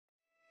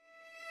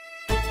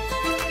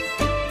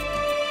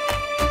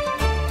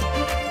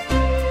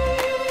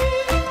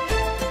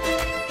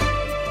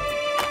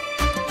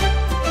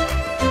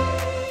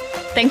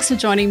Thanks for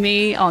joining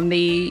me on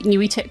the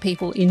Newey Tech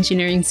People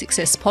Engineering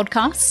Success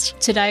podcast.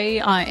 Today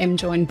I am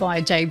joined by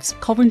James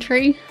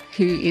Coventry,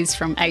 who is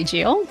from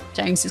AGL.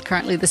 James is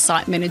currently the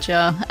site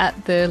manager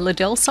at the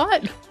Liddell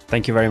site.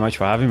 Thank you very much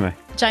for having me.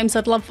 James,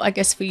 I'd love,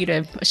 for you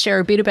to share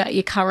a bit about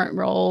your current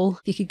role.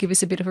 You could give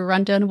us a bit of a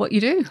rundown of what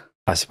you do.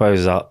 I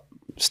suppose I'll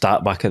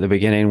start back at the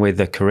beginning with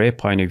the career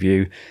point of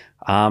view.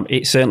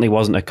 It certainly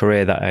wasn't a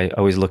career that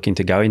I was looking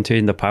to go into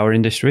in the power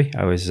industry.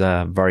 I was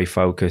very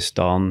focused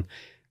on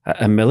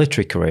a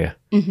military career.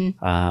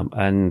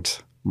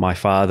 And my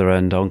father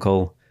and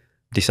uncle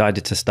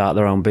decided to start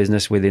their own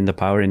business within the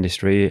power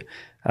industry,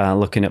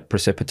 looking at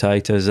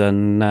precipitators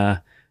and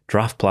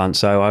draft plants.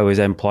 So I was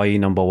employee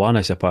number one,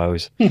 I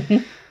suppose.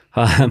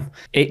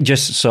 It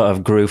just sort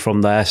of grew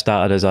from there,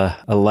 started as a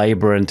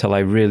labourer until I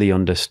really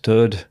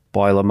understood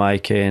boiler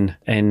making.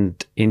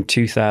 And in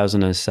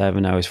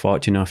 2007, I was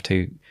fortunate enough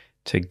to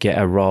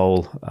get a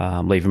role,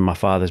 leaving my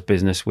father's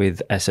business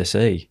with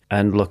SSE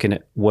and working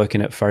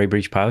at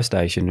Ferrybridge Power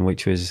Station,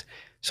 which was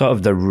sort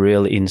of the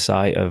real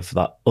insight of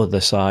that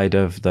other side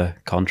of the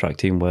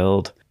contracting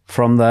world.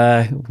 From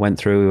there, went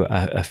through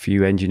a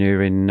few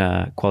engineering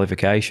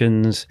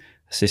qualifications,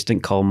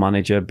 assistant coal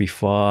manager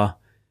before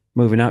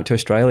moving out to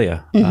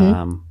Australia.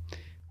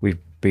 We've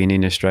been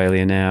in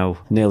Australia now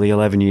nearly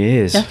 11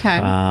 years.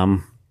 Okay.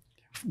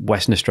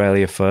 Western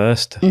Australia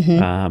first,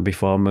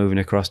 before moving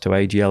across to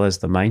AGL as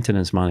the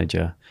maintenance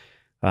manager,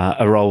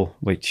 a role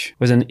which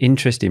was an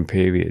interesting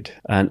period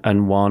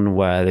and one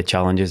where the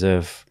challenges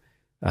of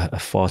a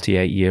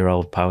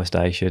 48-year-old power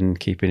station,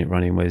 keeping it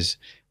running, was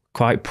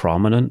quite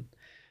prominent.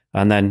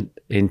 And then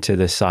into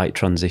the site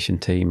transition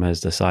team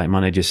as the site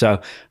manager.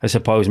 So I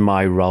suppose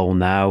my role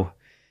now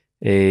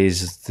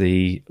is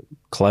the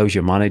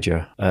closure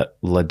manager at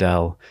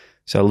Liddell.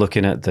 So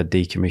looking at the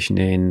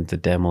decommissioning, the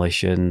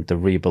demolition, the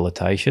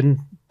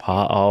rehabilitation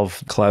part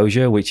of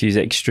closure, which is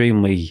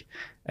extremely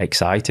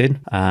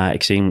exciting,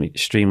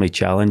 extremely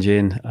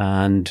challenging,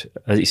 and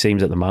as it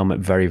seems at the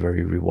moment, very,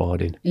 very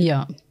rewarding.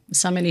 Yeah,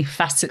 so many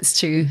facets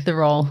to the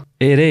role.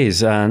 It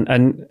is,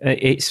 and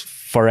it's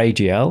for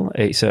AGL,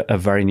 it's a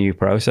very new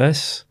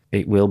process.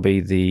 It will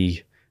be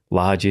the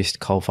largest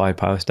coal-fired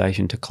power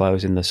station to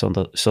close in the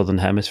southern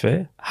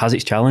hemisphere. Has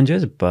its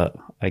challenges, but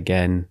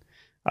again,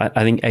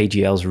 I think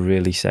AGL's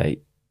really set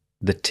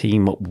the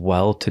team up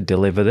well to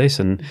deliver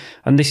this, and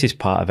this is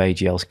part of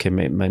AGL's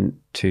commitment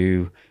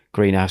to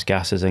greenhouse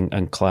gases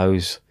and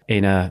close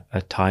in a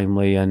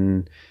timely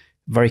and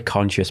very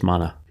conscious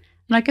manner.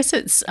 And I guess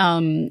it's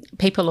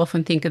people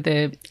often think of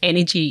the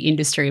energy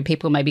industry,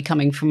 people maybe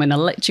coming from an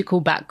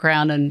electrical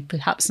background and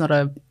perhaps not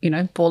a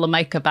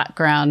boilermaker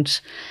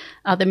background.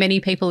 Are there many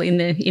people in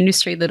the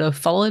industry that have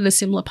followed a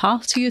similar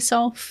path to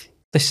yourself?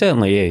 There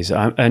certainly is.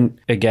 And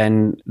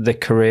again, the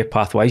career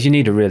pathways, you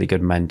need a really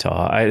good mentor.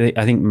 I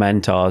think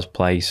mentors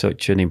play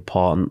such an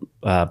important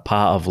part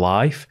of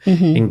life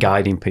in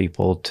guiding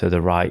people to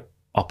the right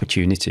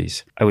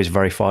opportunities. I was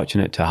very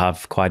fortunate to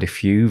have quite a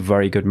few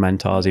very good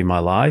mentors in my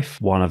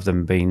life, one of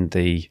them being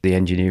the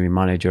engineering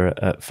manager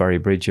at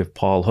Ferrybridge of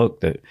Paul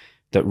Hook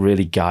that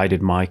really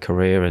guided my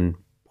career and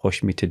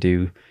pushed me to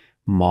do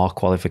more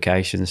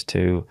qualifications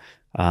to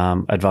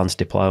advanced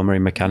diploma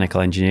in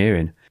mechanical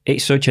engineering.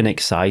 It's such an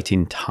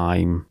exciting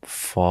time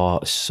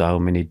for so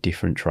many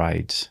different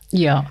trades.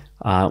 Yeah.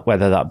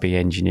 Whether that be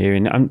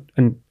engineering.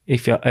 And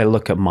if I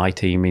look at my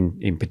team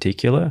in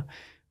particular,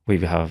 we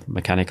have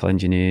mechanical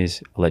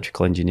engineers,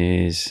 electrical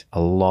engineers, a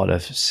lot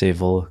of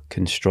civil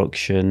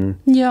construction.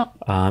 Yeah.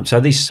 So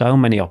there's so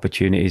many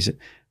opportunities.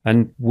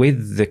 And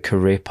with the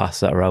career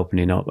paths that are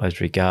opening up as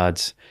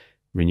regards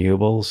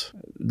renewables,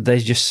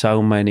 there's just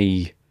so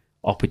many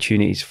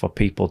opportunities for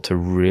people to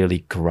really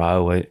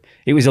grow.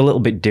 It was a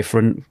little bit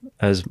different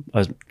as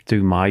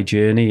through my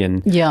journey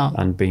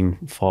and being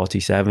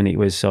 47, it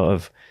was sort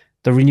of,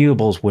 the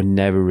renewables were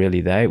never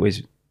really there. It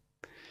was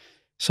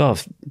sort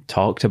of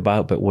talked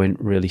about, but weren't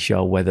really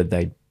sure whether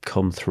they'd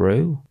come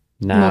through.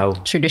 Now, more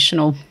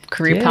traditional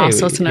career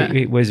paths, wasn't it?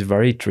 It was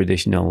very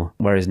traditional,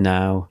 whereas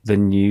now the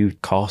new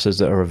courses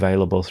that are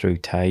available through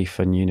TAFE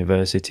and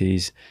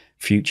universities,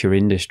 future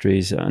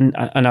industries, and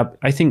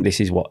I think this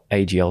is what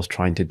AGL's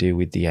trying to do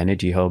with the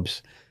energy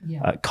hubs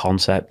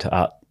concept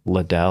at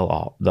Liddell,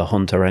 or the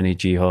Hunter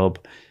Energy Hub,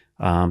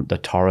 the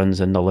Torrens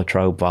and the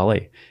Latrobe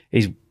Valley,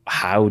 is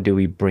how do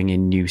we bring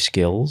in new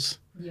skills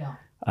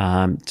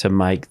to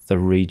make the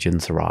region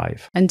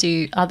thrive. And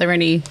are there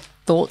any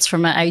thoughts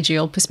from an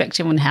AGL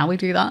perspective on how we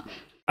do that?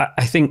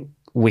 I think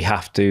we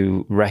have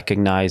to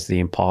recognise the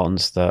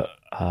importance that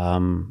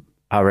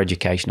our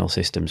educational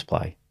systems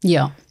play.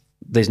 Yeah.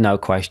 There's no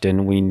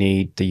question we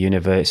need the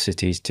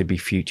universities to be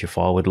future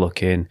forward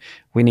looking.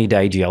 We need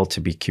AGL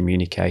to be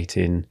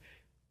communicating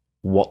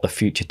what the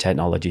future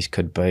technologies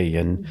could be.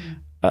 And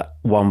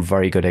one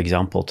very good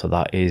example to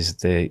that is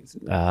the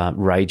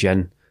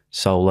Raygen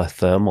solar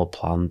thermal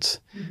plant,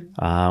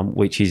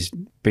 which is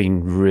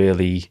being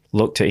really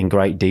looked at in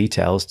great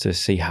details to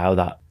see how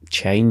that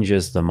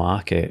changes the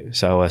market.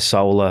 So a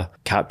solar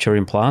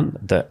capturing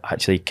plant that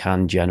actually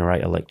can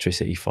generate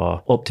electricity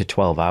for up to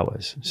 12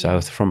 hours.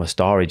 So from a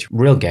storage,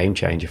 real game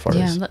changer for us.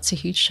 Yeah, that's a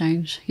huge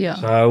change. Yeah.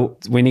 So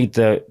we need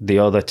the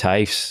other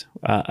TAFEs.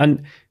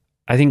 And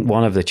I think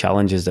one of the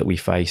challenges that we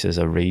face as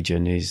a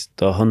region is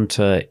the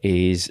Hunter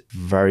is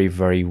very,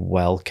 very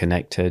well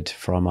connected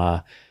from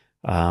a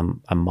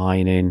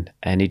mining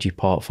energy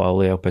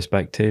portfolio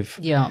perspective.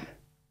 Yeah.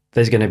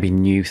 There's going to be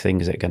new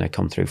things that are going to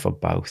come through for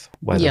both,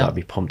 whether that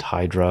be pumped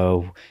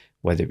hydro,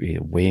 whether it be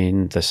the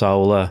wind, the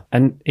solar,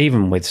 and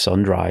even with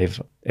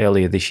SunDrive.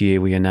 Earlier this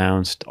year, we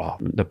announced,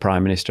 the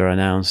Prime Minister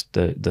announced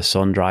the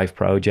SunDrive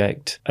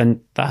project,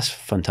 and that's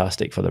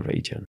fantastic for the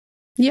region.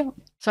 Yeah.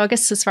 So I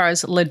guess as far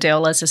as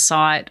Liddell as a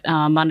site,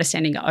 my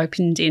understanding it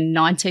opened in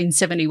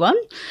 1971.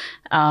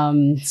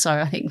 So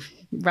I think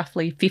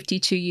roughly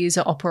 52 years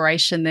of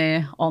operation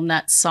there on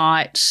that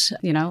site,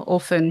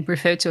 often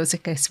referred to as, I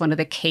guess, one of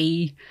the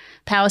key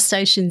power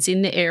stations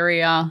in the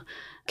area.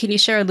 Can you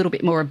share a little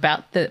bit more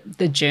about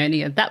the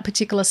journey of that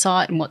particular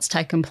site and what's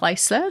taken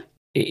place there?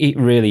 It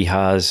really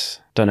has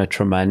done a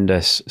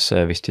tremendous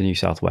service to New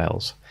South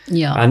Wales.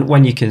 Yeah. And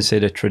when you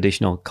consider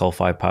traditional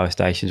coal-fired power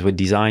stations were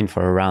designed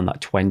for around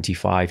that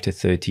 25 to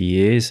 30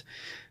 years,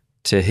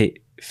 to hit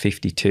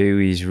 52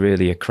 is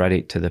really a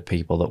credit to the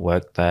people that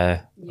worked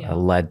there,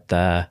 led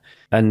there.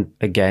 And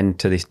again,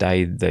 to this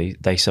day,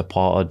 they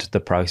supported the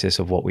process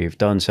of what we've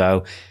done.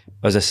 So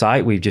as a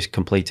site, we've just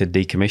completed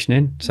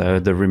decommissioning. So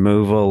the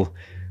removal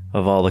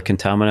of all the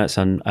contaminants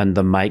and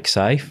the make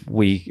safe.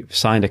 We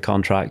signed a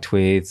contract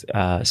with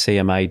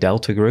CMA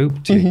Delta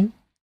Group to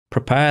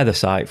prepare the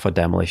site for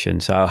demolition.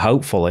 So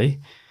hopefully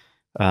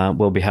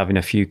we'll be having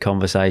a few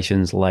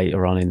conversations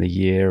later on in the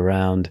year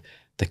around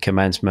the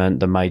commencement,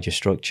 the major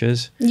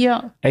structures.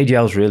 Yeah.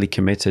 AGL is really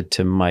committed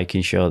to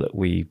making sure that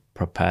we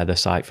prepare the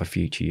site for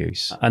future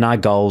use. And our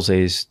goals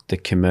is the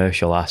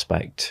commercial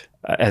aspect.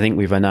 I think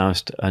we've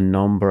announced a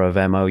number of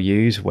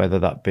MOUs, whether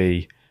that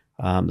be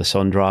the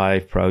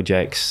SunDrive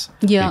projects.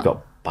 Yeah. We've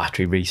got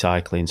battery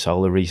recycling,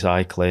 solar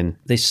recycling.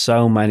 There's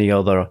so many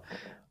other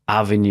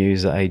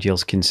avenues that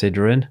AGL's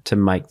considering to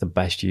make the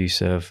best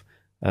use of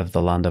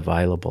the land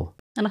available.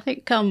 And I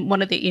think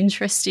one of the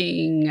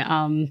interesting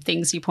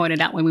things you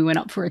pointed out when we went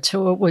up for a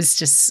tour was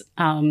just,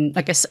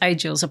 I guess,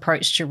 AGL's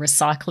approach to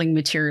recycling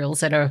materials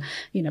that are,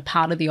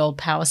 part of the old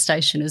power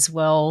station as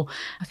well.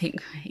 I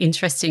think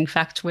interesting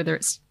fact, whether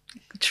it's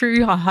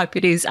true, I hope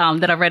it is,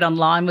 that I read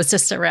online was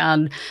just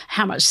around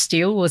how much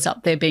steel was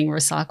up there being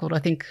recycled. I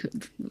think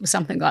it was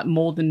something like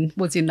more than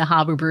was in the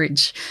Harbour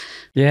Bridge.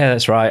 Yeah,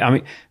 that's right. I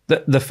mean,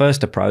 the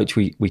first approach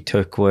we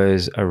took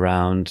was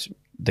around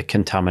the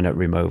contaminant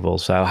removal.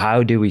 So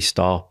how do we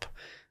stop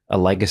a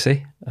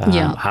legacy?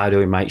 How do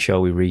we make sure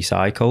we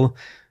recycle?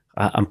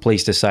 I'm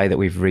pleased to say that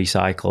we've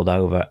recycled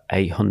over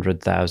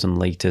 800,000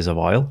 litres of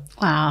oil.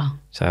 Wow.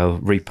 So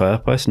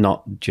repurposed,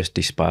 not just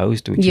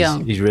disposed, which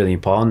is really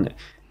important.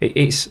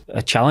 It's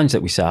a challenge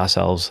that we set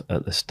ourselves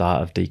at the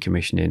start of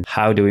decommissioning.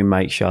 How do we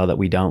make sure that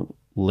we don't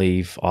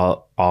leave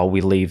or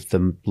we leave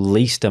the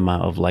least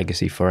amount of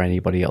legacy for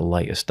anybody at a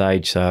later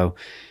stage? So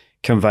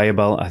conveyor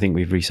belt, I think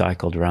we've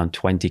recycled around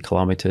 20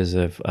 kilometres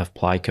of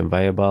ply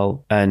conveyor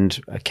belt, and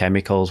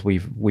chemicals,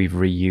 we've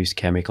reused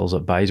chemicals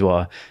at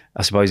Bayswater.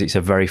 I suppose it's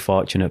a very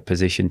fortunate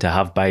position to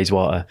have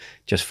Bayswater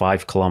just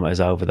 5 kilometres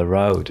over the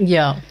road.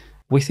 Yeah.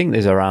 We think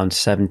there's around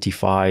 70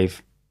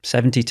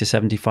 to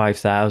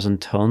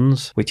 75,000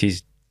 tonnes, which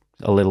is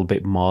a little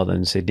bit more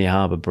than Sydney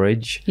Harbour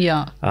Bridge.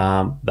 Yeah.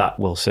 That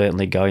will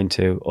certainly go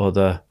into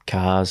other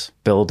cars,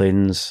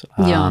 buildings.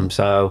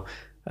 So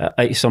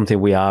it's something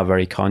we are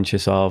very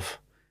conscious of,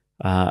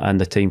 and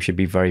the team should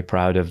be very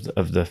proud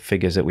of the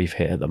figures that we've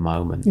hit at the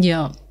moment.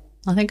 Yeah.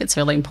 I think it's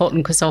really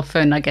important because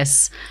often, I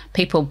guess,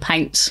 people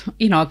paint,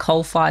 a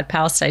coal-fired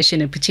power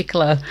station in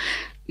particular,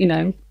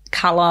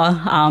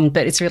 colour,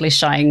 but it's really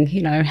showing,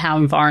 how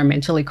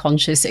environmentally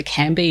conscious it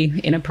can be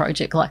in a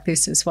project like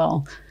this as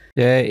well.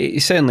 Yeah,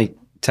 it certainly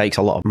takes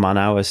a lot of man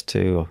hours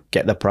to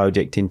get the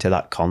project into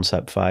that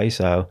concept phase.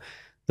 So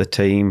the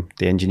team,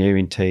 the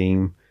engineering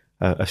team,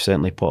 have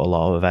certainly put a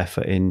lot of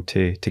effort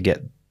into to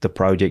get the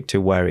project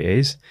to where it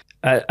is.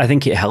 I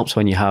think it helps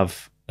when you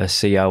have a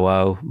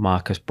COO,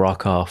 Marcus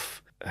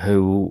Brockhoff,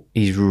 who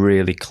is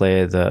really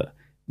clear that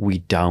we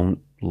don't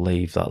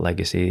leave that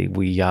legacy.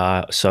 We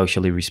are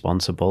socially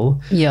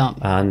responsible,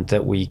 and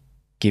that we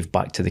give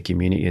back to the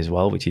community as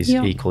well, which is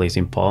equally as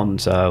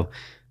important. So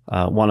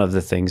one of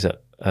the things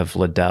of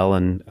Liddell,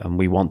 and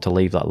we want to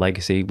leave that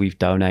legacy, we've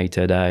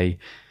donated a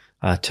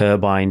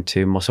turbine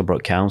to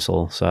Muswellbrook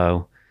Council.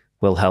 So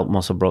we'll help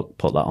Muswellbrook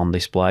put that on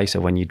display. So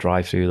when you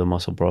drive through the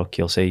Muswellbrook,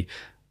 you'll see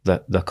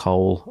the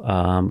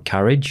coal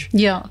carriage.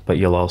 Yeah. But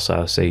you'll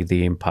also see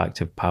the impact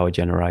of power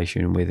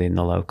generation within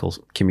the local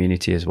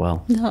community as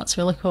well. No, that's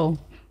really cool.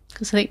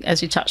 Because I think,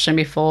 as you touched on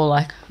before,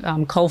 like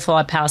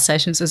coal-fired power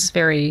stations is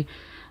very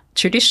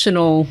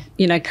traditional,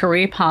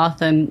 career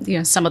path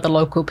and, some of the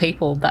local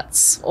people,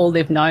 that's all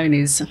they've known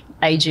is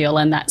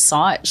AGL and that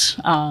site.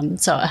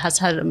 So it has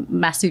had a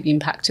massive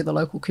impact to the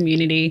local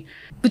community.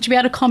 Would you be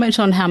able to comment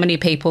on how many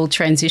people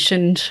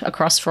transitioned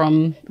across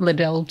from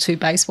Liddell to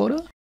Bayswater?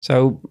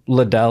 So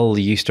Liddell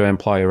used to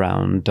employ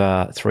around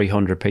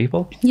 300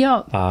 people,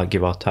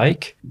 give or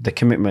take. The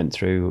commitment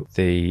through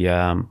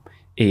the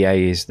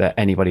EA is that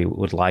anybody who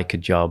would like a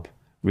job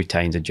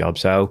retains a job.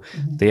 So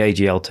the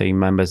AGL team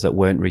members that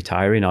weren't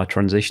retiring or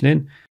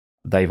transitioning,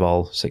 they've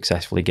all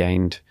successfully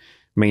gained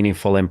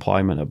meaningful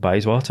employment at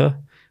Bayswater.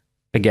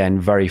 Again,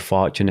 very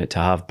fortunate to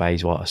have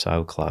Bayswater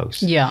so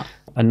close. Yeah.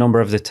 A number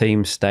of the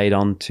team stayed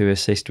on to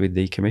assist with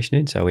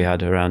decommissioning. So we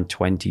had around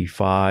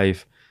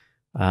 25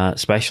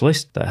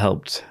 specialists that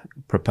helped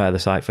prepare the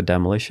site for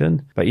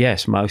demolition. But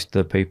yes, most of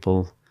the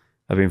people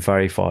have been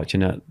very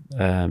fortunate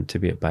to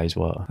be at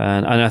Bayswater.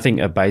 And I think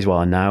at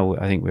Bayswater now,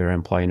 I think we're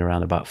employing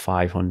around about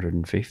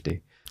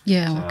 550.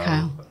 Yeah,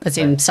 okay. As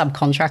in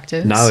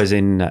subcontractors? No, as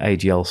in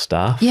AGL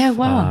staff. Yeah,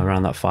 wow.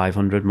 Around that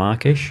 500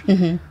 markish.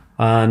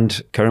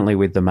 And currently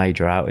with the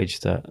major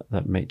outage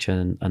that Mitch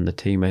and the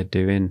team are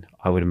doing,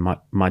 I would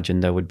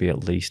imagine there would be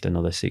at least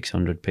another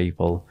 600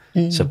 people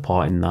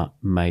supporting that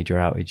major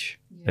outage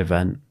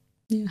event.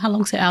 Yeah. How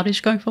long's the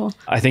outage go for?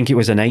 I think it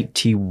was an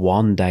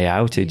 81-day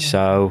outage,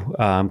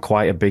 so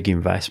quite a big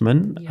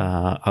investment,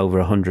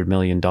 over $100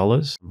 million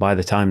by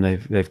the time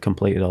they've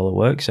completed all the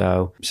work.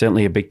 So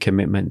certainly a big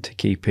commitment to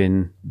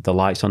keeping the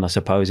lights on, I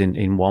suppose,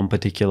 in one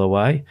particular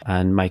way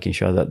and making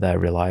sure that they're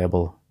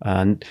reliable.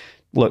 And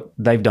look,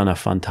 they've done a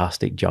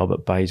fantastic job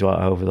at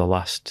Bayswater over the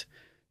last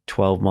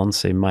 12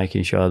 months in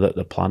making sure that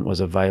the plant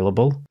was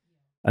available.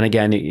 And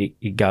again,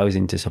 it goes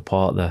into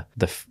support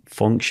the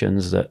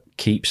functions that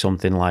keep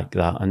something like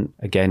that. And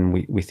again,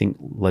 we think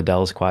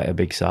Liddell's quite a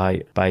big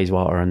site.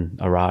 Bayswater and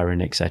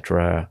Araran,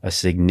 etc., are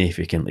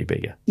significantly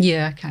bigger.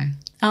 Yeah, okay.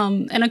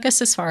 And I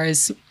guess as far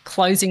as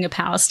closing a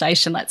power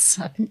station, that's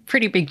a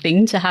pretty big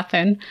thing to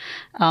happen.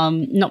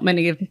 Not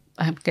many of,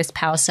 I guess,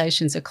 power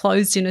stations are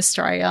closed in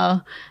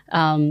Australia.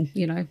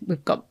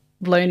 We've got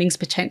learnings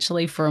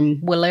potentially from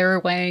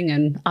Willerwang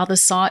and other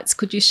sites.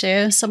 Could you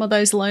share some of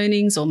those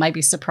learnings or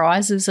maybe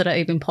surprises that are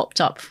even popped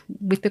up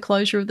with the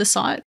closure of the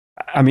site?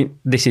 I mean,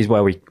 this is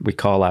where we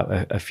call out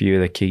a few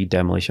of the key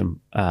demolition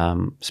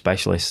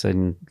specialists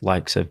in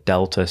likes of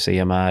Delta,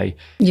 CMA,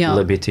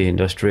 Liberty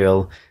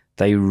Industrial.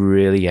 They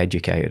really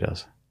educated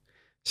us.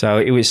 So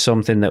it was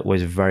something that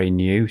was very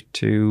new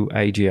to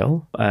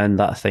AGL, and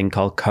that thing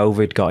called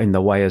COVID got in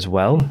the way as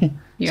well.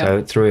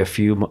 So threw a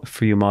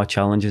few more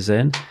challenges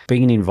in.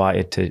 Being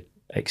invited to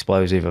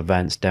explosive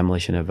events,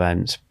 demolition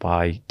events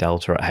by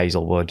Delta at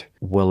Hazelwood,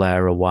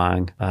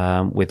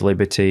 Willerwang with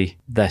Liberty,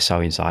 they're so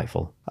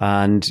insightful.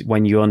 And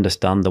when you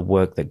understand the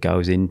work that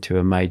goes into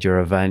a major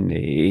event,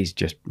 it is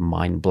just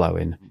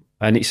mind-blowing.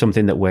 And it's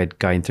something that we're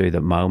going through at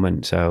the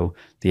moment. So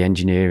the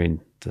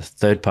engineering, the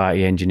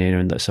third-party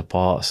engineering that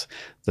supports,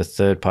 the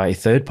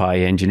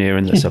third-party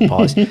engineering that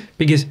supports,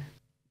 because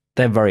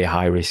they're very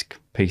high-risk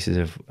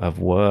pieces of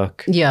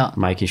work. Yeah.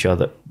 Making sure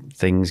that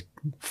things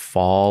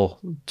fall,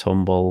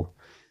 tumble,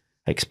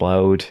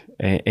 explode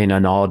in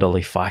an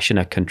orderly fashion,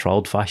 a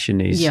controlled fashion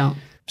is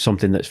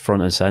something that's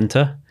front and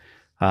center.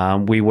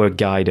 We were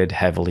guided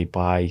heavily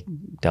by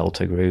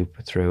Delta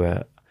Group through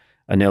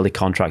an early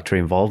contractor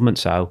involvement.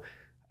 So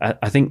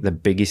I think the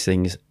biggest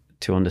things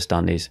to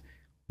understand is,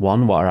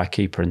 one, what are our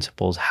key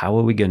principles? How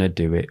are we going to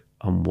do it?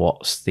 And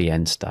what's the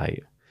end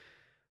state?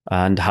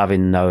 And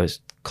having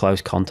those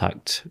close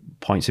contact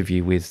points of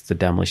view with the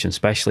demolition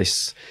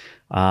specialists,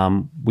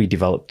 we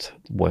developed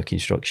work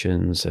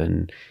instructions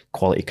and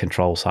quality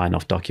control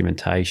sign-off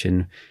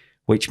documentation,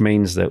 which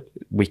means that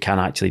we can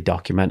actually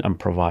document and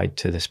provide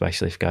to the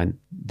specialist going,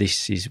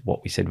 this is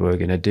what we said we were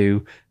going to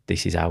do.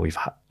 This is how we've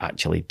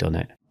actually done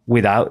it.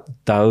 Without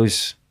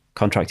those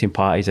contracting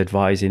parties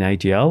advising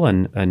AGL,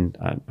 and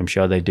I'm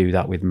sure they do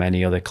that with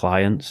many other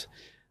clients,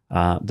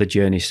 the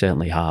journey is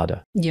certainly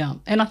harder. Yeah.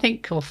 And I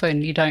think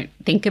often you don't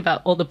think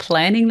about all the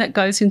planning that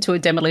goes into a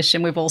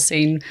demolition. We've all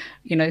seen,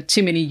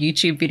 too many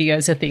YouTube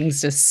videos of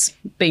things just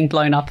being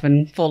blown up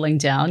and falling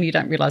down. You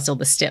don't realise all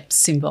the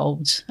steps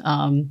involved,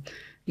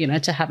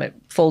 to have it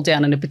fall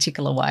down in a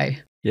particular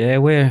way. Yeah,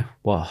 we're,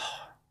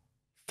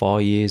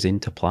 4 years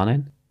into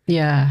planning.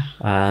 Yeah.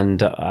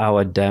 And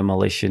our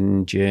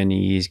demolition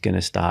journey is going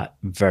to start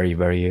very,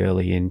 very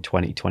early in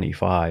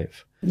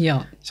 2025.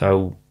 Yeah.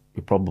 So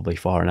we're probably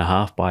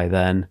 4.5 by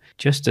then,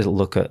 just to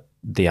look at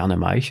the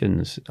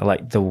animations,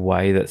 like the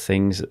way that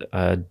things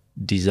are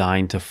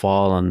designed to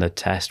fall and the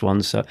test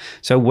ones.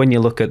 So when you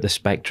look at the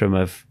spectrum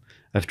of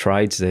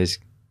trades, there's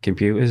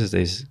computers,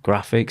 there's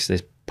graphics,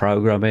 there's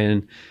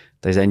programming,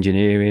 there's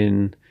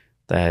engineering,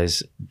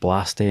 There's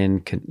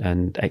blasting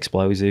and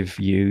explosive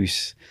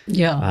use.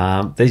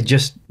 Yeah. There's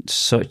just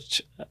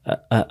such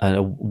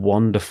a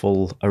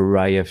wonderful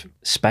array of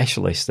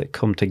specialists that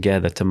come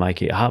together to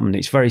make it happen.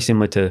 It's very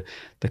similar to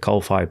the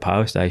coal-fired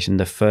power station,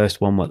 the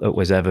first one that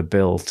was ever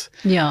built.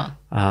 Yeah.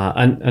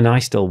 And I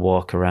still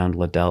walk around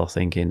Liddell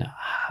thinking,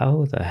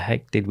 how the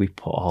heck did we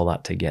put all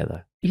that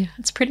together? Yeah,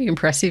 it's pretty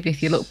impressive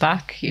if you look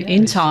back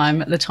in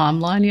time at the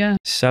timeline, yeah.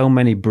 So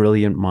many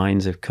brilliant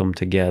minds have come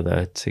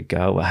together to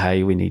go,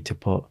 hey, we need to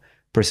put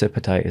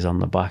precipitators on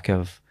the back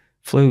of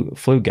flue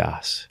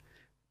gas.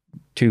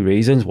 2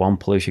 reasons. One,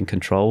 pollution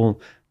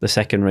control. The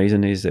second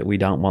reason is that we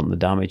don't want the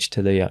damage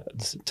to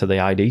the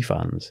ID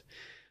fans.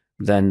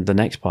 Then the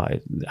next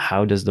part,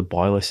 how does the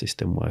boiler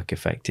system work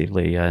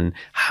effectively? And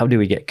how do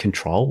we get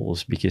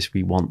controls? Because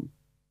we want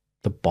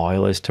the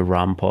boilers to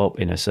ramp up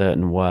in a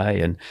certain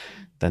way, and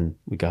then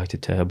we go to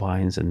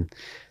turbines and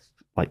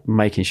like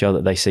making sure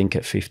that they sink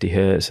at 50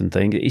 hertz and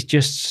things. It's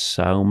just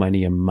so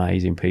many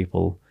amazing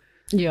people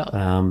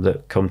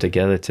that come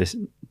together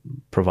to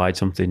provide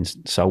something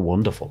so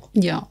wonderful.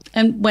 Yeah.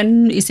 And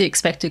when is the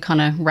expected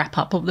kind of wrap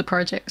up of the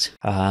project?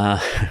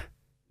 Now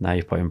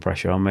you're putting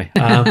pressure on me.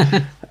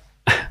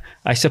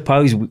 I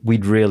suppose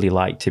we'd really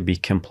like to be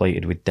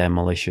completed with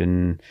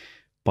demolition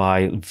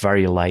by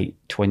very late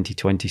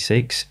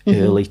 2026,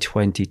 early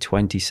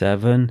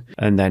 2027,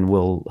 and then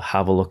we'll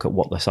have a look at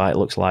what the site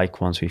looks like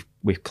once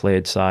we've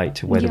cleared site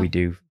to whether we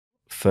do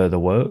further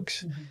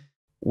works.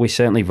 We're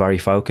certainly very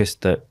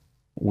focused that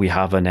we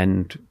have an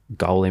end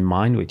goal in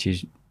mind, which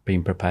is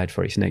being prepared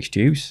for its next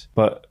use.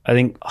 But I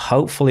think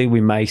hopefully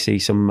we may see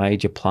some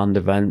major planned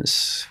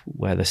events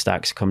where the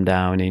stacks come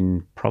down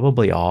in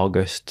probably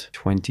August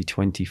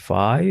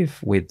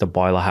 2025, with the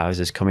boiler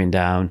houses coming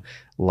down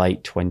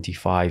late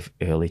 25,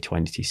 early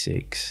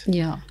 26.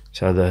 Yeah.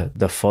 So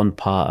the fun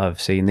part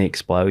of seeing the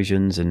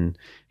explosions and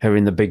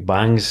hearing the big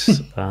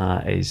bangs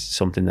is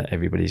something that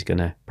everybody's going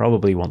to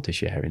probably want to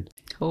share in.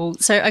 Cool.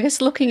 So I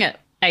guess looking at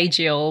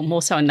AGL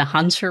more so in the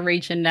Hunter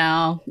region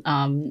now,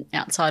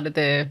 outside of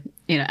the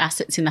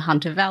assets in the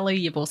Hunter Valley,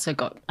 you've also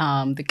got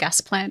the gas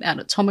plant out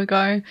at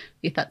Tomago,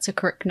 if that's a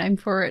correct name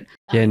for it.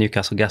 Yeah,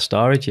 Newcastle Gas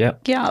Storage, yeah.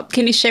 Yeah.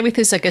 Can you share with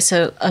us, I guess,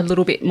 a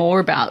little bit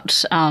more about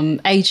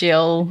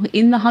AGL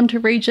in the Hunter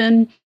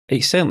region?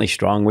 It's certainly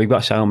strong. We've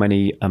got so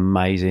many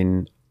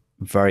amazing,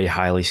 very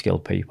highly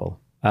skilled people.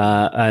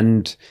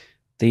 And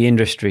the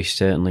industry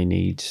certainly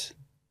needs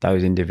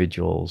those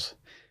individuals.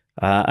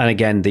 And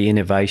again, the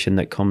innovation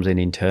that comes in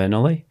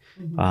internally.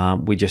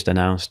 We just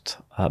announced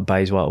at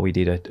Bayswater we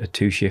did a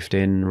 2-shift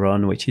in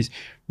run, which is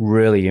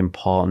really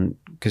important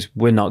because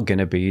we're not going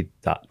to be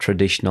that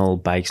traditional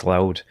base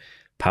load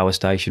power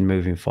station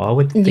moving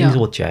forward. Things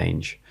will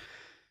change.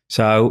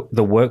 So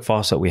the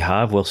workforce that we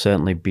have will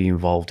certainly be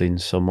involved in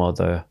some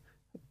other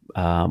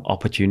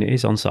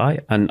opportunities on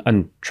site.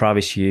 And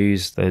Travis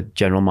Hughes, the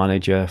general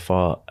manager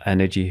for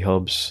Energy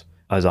Hubs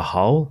as a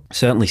whole,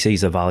 certainly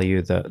sees the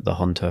value that the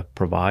Hunter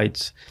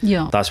provides.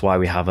 Yeah. That's why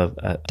we have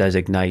a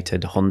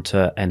designated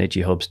Hunter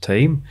Energy Hubs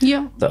team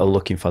that are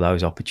looking for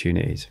those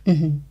opportunities.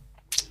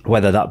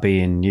 Whether that be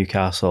in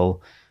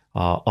Newcastle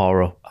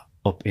or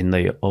up in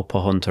the upper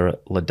Hunter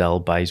at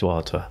Liddell,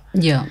 Bayswater.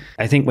 Yeah.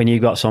 I think when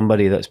you've got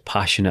somebody that's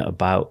passionate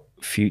about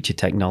future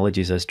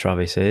technologies, as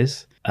Travis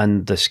is,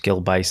 and the skill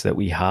base that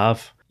we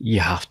have, you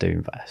have to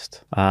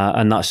invest.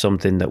 And that's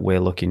something that we're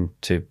looking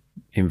to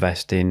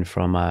invest in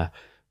from a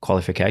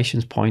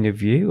qualifications point of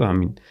view. I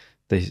mean,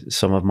 there's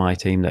some of my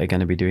team that are going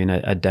to be doing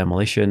a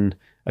demolition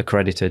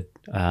accredited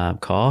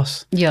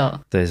course. Yeah.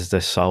 There's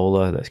the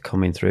solar that's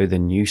coming through, the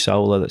new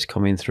solar that's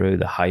coming through,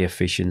 the high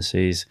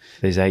efficiencies.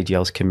 There's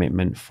AGL's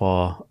commitment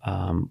for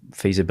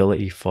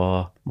feasibility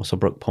for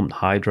Musselbrook pumped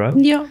hydro.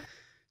 Yeah.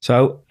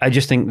 So I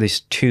just think there's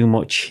too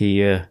much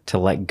here to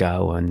let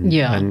go.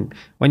 And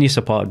when you're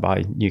supported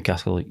by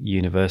Newcastle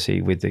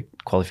University with the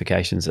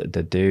qualifications that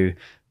they do,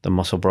 the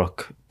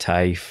Musselbrook,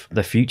 TAFE,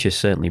 the future's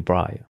certainly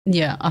bright.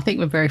 Yeah, I think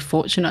we're very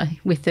fortunate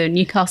with the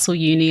Newcastle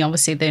Uni.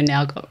 Obviously, they've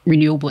now got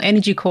renewable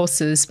energy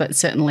courses, but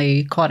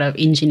certainly quite an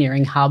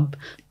engineering hub.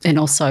 And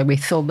also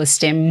with all the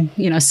STEM,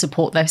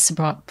 support they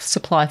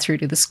supply through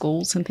to the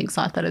schools and things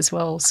like that as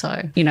well.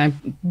 So,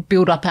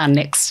 build up our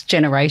next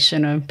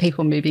generation of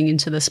people moving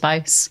into the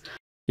space.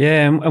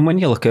 Yeah, and when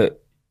you look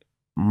at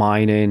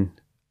mining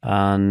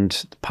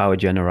and power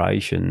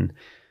generation,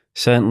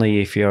 certainly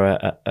if you're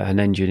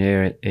an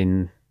engineer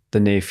in the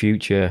near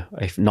future,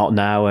 if not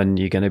now and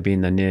you're going to be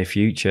in the near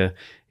future,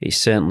 it's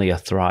certainly a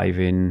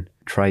thriving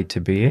trade to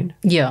be in.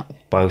 Yeah.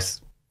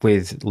 Both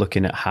with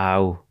looking at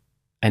how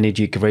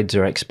energy grids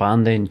are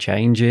expanding,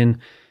 changing,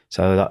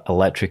 so that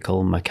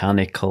electrical,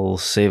 mechanical,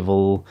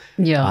 civil.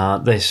 Yeah.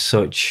 There's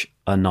such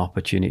an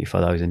opportunity for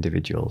those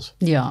individuals.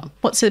 Yeah.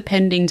 What's the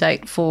pending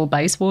date for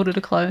Bayswater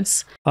to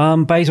close?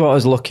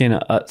 Bayswater's looking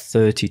at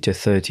 30 to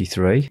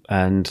 33,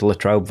 and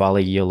Latrobe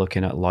Valley, you're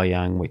looking at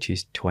Loyang, which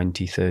is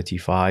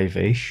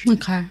 2035-ish.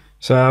 Okay.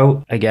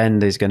 So again,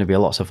 there's going to be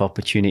lots of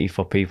opportunity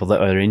for people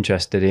that are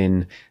interested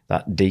in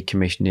that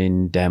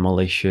decommissioning,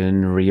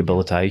 demolition,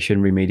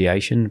 rehabilitation,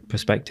 remediation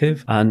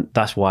perspective. And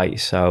that's why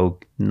it's so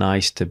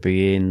nice to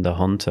be in the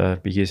Hunter,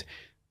 because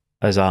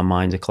as our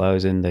mines are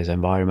closing, there's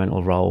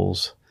environmental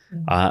roles.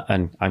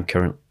 And I'm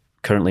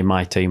currently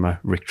my team are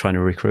trying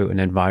to recruit an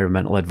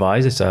environmental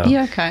advisor. So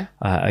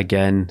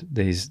again,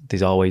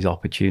 there's always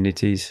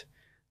opportunities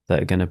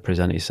that are going to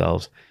present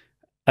themselves.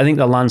 I think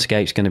the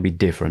landscape's going to be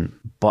different,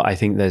 but I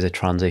think there's a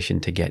transition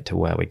to get to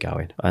where we're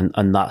going.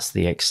 And that's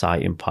the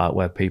exciting part,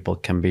 where people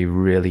can be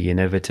really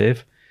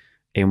innovative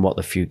in what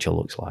the future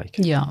looks like.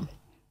 Yeah.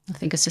 I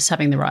think it's just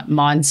having the right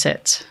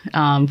mindset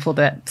for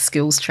that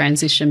skills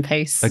transition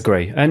piece.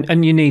 Agree.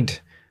 And you need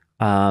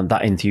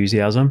that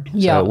enthusiasm,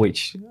 yeah.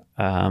 which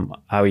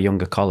our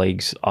younger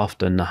colleagues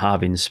often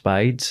have in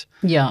spades.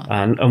 Yeah.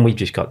 And we've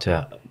just got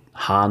to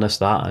harness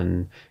that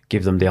and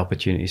give them the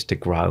opportunities to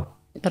grow.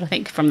 But I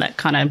think from that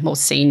kind of more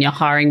senior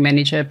hiring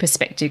manager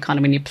perspective, kind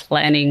of when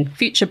you're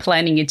future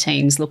planning your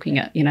teams, looking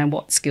at,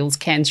 what skills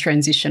can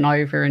transition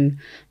over, and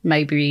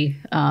maybe,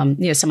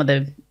 some of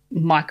the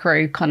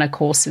micro kind of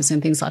courses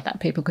and things like that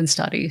people can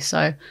study.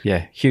 So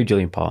yeah,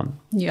 hugely important.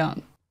 Yeah.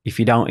 If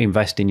you don't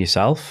invest in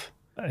yourself,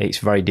 it's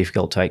very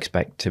difficult to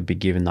expect to be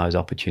given those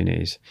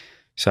opportunities.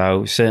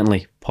 So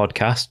certainly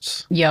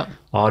podcasts,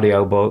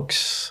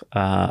 audiobooks,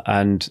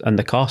 and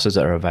the courses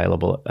that are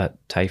available at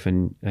TAFE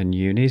and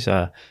unis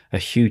are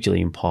hugely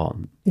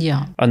important.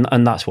 Yeah.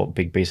 And that's what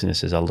big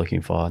businesses are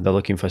looking for. They're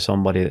looking for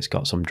somebody that's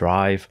got some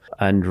drive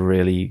and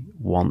really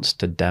wants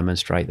to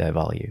demonstrate their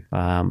value.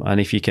 And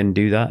if you can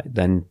do that,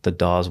 then the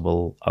doors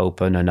will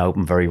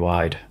open very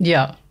wide.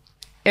 Yeah.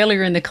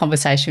 Earlier in the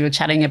conversation, we were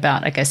chatting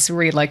about, I guess,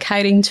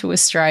 relocating to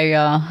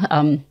Australia.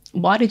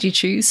 Why did you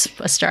choose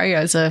Australia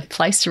as a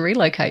place to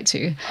relocate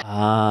to?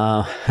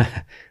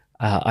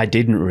 I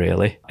didn't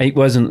really. It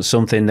wasn't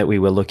something that we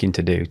were looking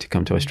to do, to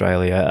come to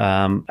Australia.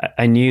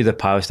 I knew the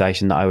power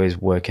station that I was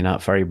working at,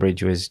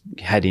 Ferrybridge, was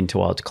heading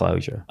towards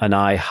closure. And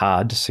I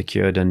had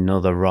secured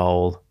another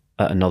role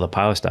at another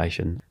power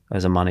station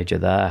as a manager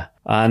there.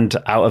 And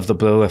out of the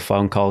blue, a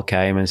phone call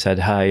came and said,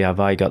 "Hey, have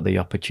I got the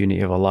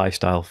opportunity of a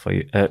lifestyle for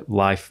you,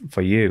 life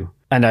for you?"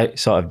 And I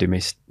sort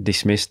of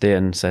dismissed it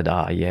and said,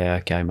 yeah,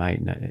 okay, mate.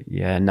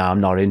 No,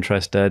 I'm not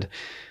interested.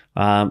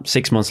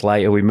 6 months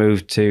later, we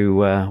moved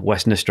to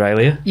Western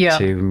Australia,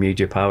 to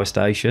Muja Power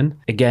Station.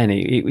 Again,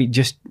 it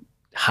just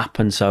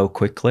happened so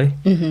quickly.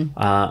 Mm-hmm.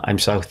 I'm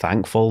so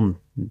thankful,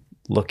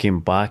 looking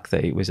back,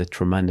 that it was a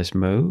tremendous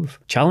move,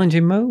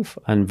 challenging move,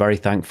 and very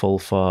thankful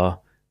for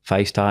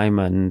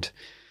FaceTime and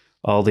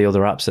all the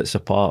other apps that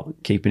support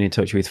keeping in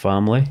touch with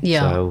family.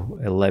 Yeah. So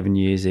 11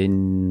 years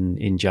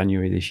in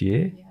January this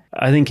year. Yeah.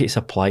 I think it's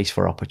a place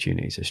for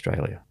opportunities,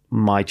 Australia.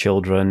 My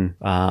children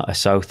are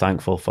so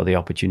thankful for the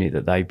opportunity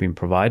that they've been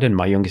provided.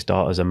 My youngest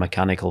daughter's a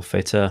mechanical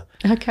fitter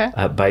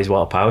at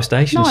Bayswater Power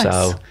Station. Nice.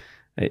 So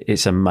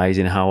it's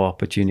amazing how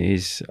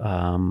opportunities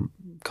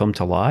come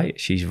to light.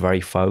 She's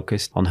very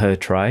focused on her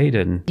trade.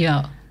 And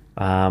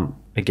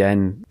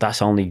again,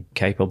 that's only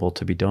capable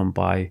to be done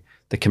by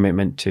the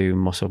commitment to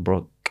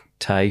Muswellbrook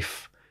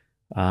TAFE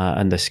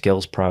and the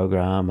skills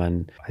program.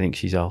 And I think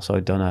she's also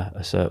done a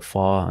Cert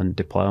 4 and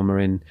diploma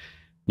in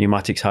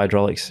pneumatics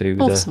hydraulics through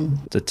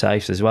the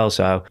TAFEs as well.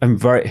 So I'm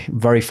very,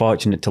 very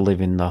fortunate to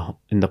live in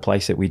the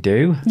place that we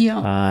do,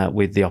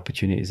 with the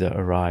opportunities that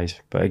arise.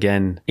 But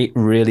again, it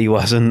really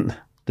wasn't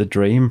the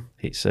dream.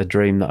 It's a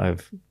dream that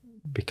I've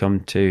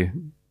become to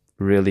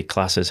really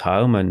class as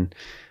home. And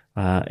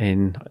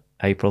in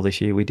April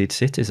this year, we did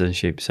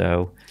citizenship.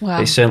 So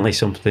it's certainly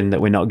something that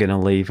we're not going to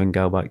leave and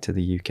go back to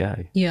the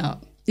UK. Yeah.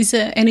 Is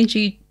the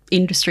energy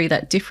industry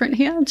that different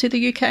here to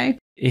the UK?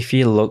 If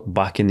you look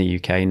back in the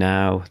UK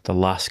now, the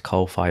last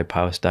coal-fired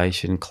power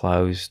station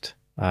closed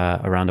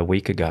around a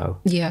week ago.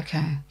 Yeah,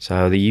 okay.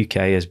 So the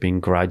UK has been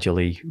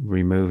gradually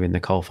removing the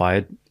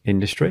coal-fired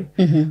industry.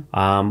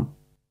 Mm-hmm.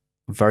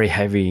 Very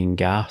heavy in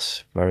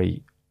gas,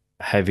 very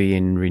heavy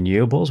in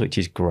renewables, which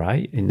is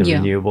great in the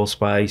renewable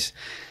space.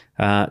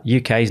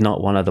 UK is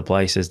not one of the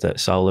places that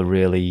solar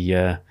really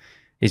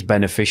is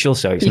beneficial,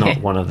 so it's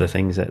not one of the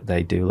things that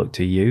they do look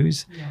to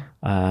use.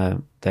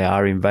 They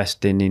are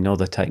investing in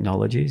other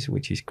technologies,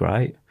 which is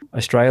great.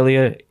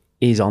 Australia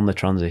is on the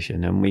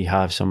transition, and we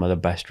have some of the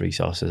best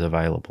resources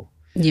available.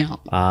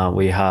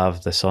 We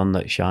have the sun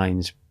that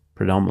shines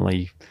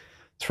predominantly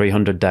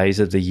 300 days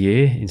of the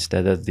year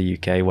instead of the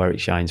UK, where it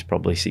shines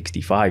probably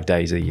 65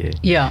 days a year.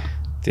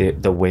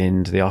 The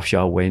wind, the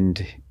offshore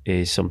wind,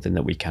 is something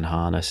that we can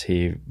harness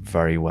here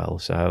very well.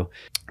 So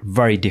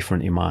very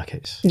different in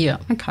markets.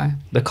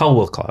 The coal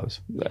will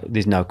close.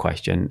 There's no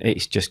question.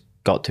 It's just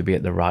got to be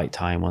at the right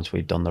time once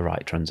we've done the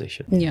right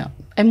transition.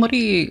 And what do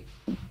you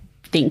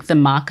think the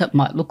market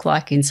might look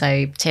like in,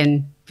 say,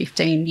 10,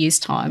 15 years'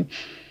 time?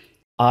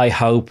 I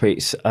hope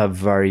it's a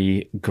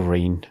very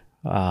green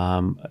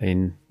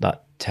in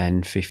that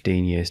 10,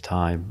 15 years'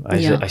 time.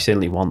 I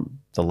certainly want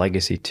the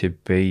legacy to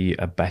be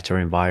a better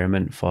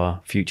environment for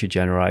future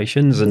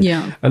generations.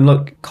 And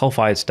look,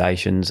 coal-fired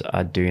stations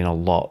are doing a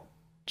lot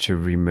to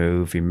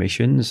remove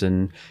emissions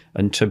and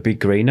to be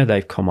greener.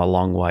 They've come a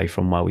long way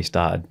from where we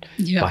started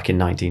back in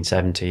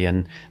 1970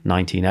 and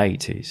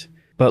 1980s.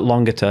 But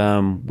longer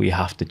term, we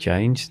have to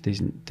change.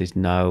 There's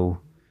no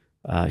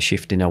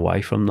shifting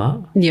away from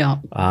that.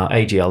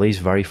 AGL is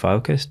very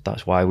focused.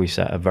 That's why we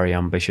set a very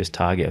ambitious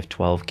target of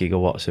 12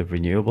 gigawatts of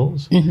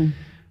renewables.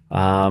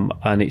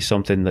 And it's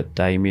something that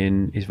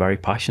Damien is very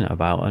passionate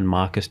about, and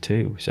Marcus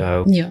too.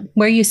 So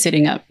where are you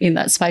sitting up in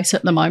that space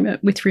at the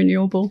moment with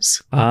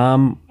renewables?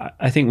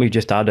 I think we've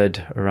just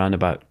added around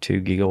about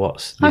 2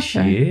 gigawatts this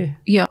year.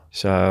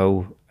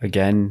 So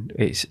again,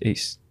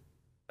 it's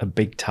a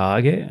big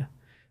target.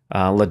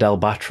 Liddell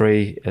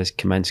battery has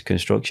commenced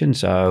construction.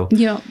 So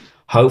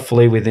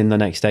hopefully within the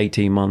next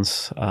 18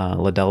 months,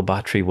 Liddell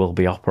battery will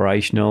be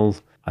operational.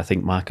 I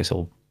think Marcus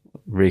will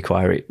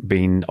require it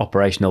being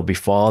operational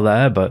before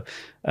there, but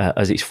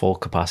as its full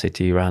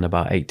capacity around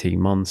about 18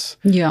 months,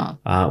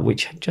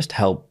 which just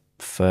help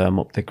firm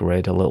up the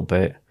grid a little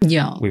bit.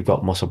 We've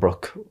got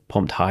Musselbrook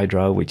pumped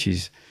hydro, which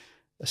is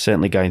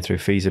certainly going through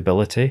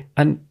feasibility,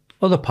 and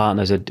other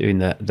partners are doing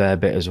their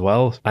bit as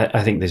well.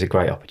 I think there's a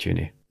great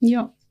opportunity.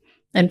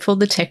 And for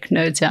the tech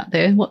nerds out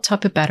there, what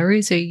type of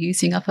batteries are you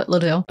using up at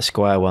Liddell?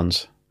 Square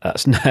ones.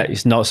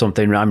 It's not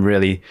something I'm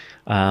really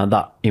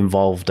that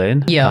involved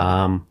in.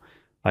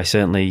 I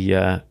certainly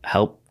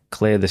help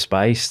clear the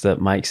space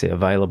that makes it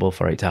available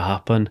for it to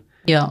happen.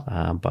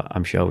 But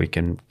I'm sure we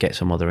can get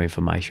some other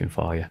information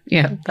for you.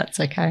 That's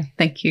okay.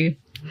 Thank you.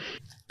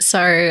 So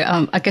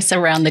I guess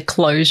around the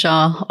closure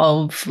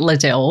of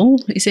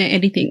Liddell, is there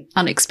anything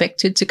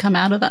unexpected to come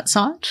out of that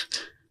site?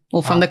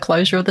 Or from the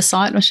closure of the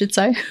site, I should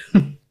say?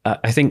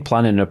 I think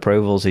planning and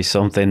approvals is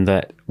something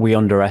that we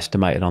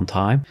underestimated on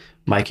time,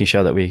 making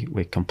sure that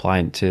we're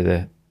compliant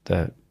to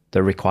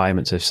the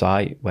requirements of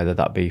site, whether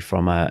that be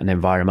from an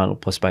environmental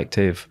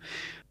perspective,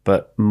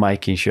 but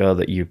making sure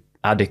that you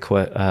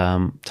adequate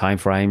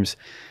timeframes.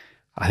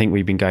 I think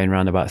we've been going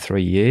around about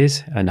 3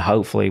 years, and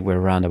hopefully we're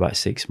around about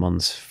 6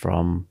 months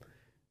from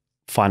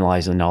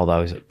finalising all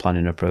those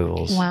planning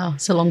approvals. Wow,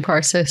 it's a long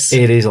process.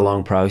 It is a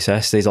long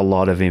process. There's a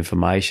lot of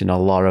information, a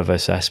lot of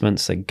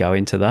assessments that go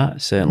into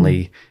that.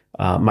 Certainly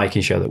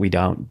making sure that we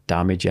don't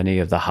damage any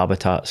of the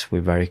habitats.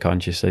 We're very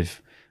conscious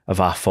of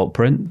our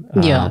footprint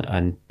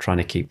and trying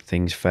to keep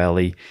things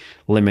fairly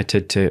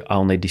limited to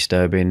only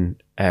disturbing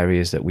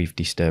areas that we've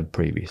disturbed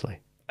previously.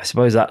 I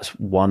suppose that's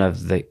one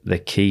of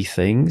the key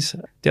things.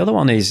 The other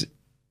one is,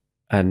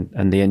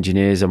 and the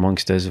engineers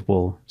amongst us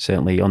will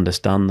certainly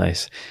understand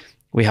this,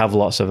 we have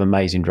lots of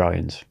amazing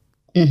drawings.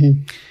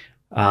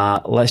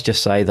 Let's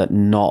just say that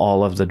not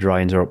all of the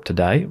drawings are up to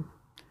date.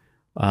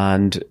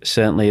 And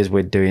certainly as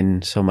we're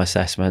doing some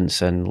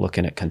assessments and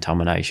looking at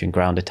contamination,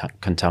 ground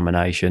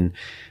contamination,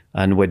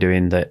 and we're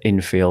doing the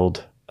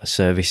infield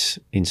service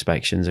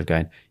inspections of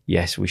going,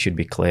 yes, we should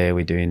be clear.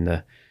 We're doing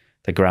the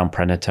ground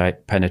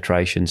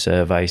penetration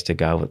surveys to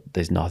go,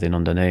 there's nothing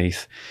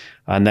underneath.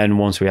 And then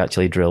once we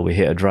actually drill, we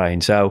hit a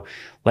drain. So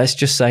let's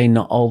just say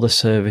not all the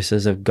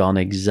services have gone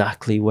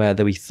exactly where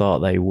we thought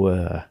they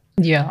were.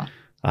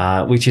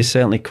 Which has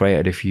certainly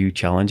created a few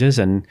challenges.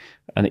 And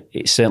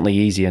it's certainly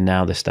easier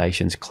now the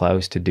station's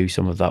closed to do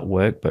some of that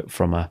work. But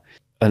from a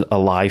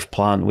live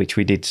plant, which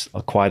we did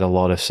quite a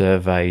lot of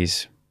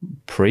surveys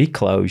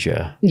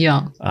pre-closure.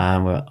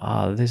 And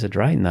we're, there's a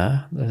drain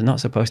there. There's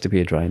not supposed to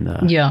be a drain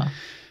there.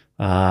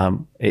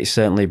 It's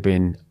certainly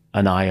been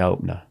an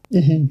eye-opener.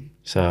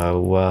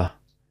 So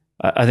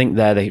I think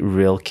they're the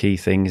real key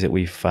things that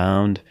we've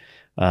found.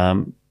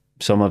 Some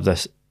of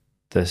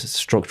the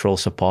structural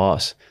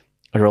supports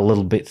are a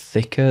little bit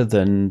thicker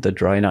than the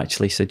drain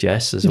actually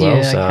suggests as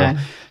well. So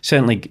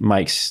certainly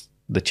makes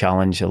the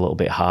challenge a little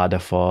bit harder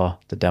for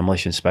the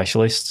demolition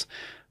specialists.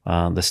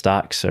 The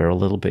stacks are a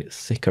little bit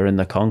thicker in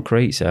the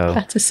concrete. So I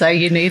have to say,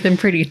 you need them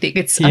pretty thick.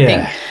 I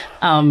think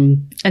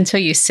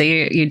until you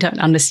see it, you don't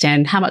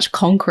understand how much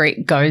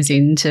concrete goes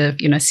into,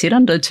 sit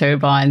under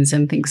turbines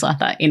and things like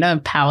that in a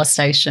power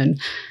station.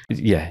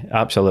 Yeah,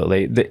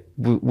 absolutely.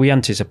 We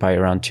anticipate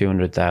around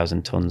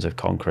 200,000 tonnes of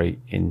concrete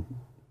in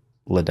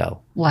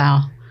Liddell.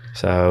 Wow.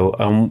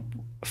 So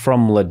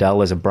from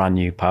Liddell as a brand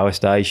new power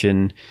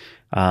station,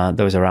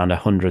 there was around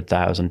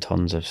 100,000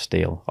 tonnes of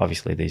steel.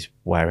 Obviously, there's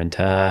wear and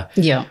tear.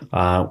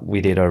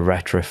 We did a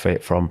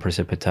retrofit from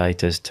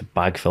precipitators to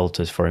bag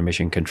filters for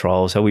emission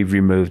control. So we've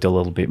removed a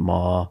little bit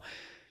more.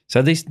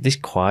 So there's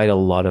quite a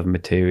lot of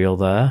material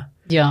there.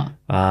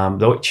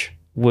 Which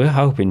we're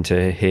hoping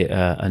to hit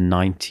a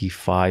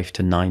 95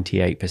 to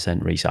 98%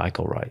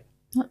 recycle rate.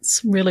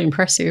 That's really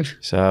impressive.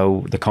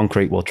 So the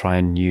concrete we'll try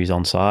and use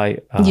on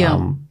site.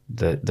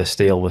 The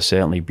steel will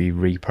certainly be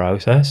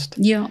reprocessed.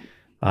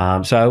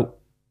 So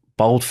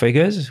bold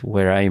figures,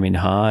 we're aiming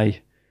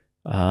high,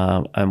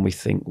 and we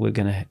think we're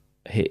going to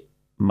hit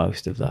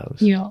most of those.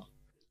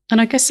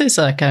 And I guess there's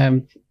like a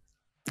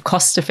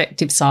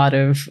cost-effective side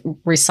of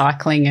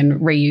recycling and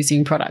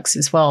reusing products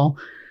as well.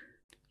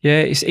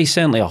 Yeah, it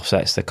certainly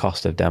offsets the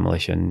cost of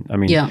demolition. I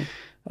mean,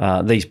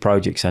 these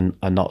projects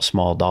are not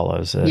small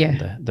dollars.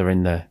 They're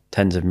in the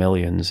tens of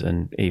millions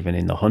and even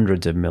in the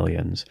hundreds of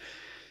millions.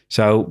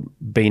 So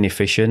being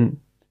efficient,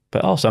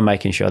 but also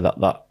making sure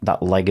that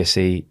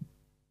legacy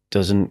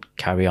doesn't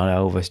carry on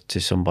over to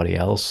somebody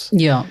else.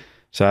 Yeah.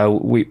 So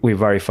we're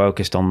very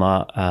focused on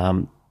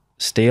that.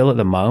 Steel at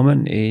the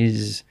moment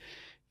is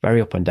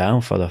very up and down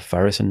for the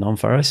ferrous and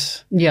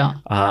non-ferrous. Yeah.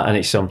 And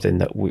it's something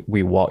that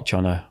we watch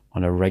on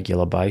a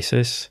regular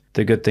basis.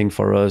 The good thing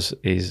for us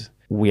is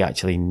we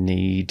actually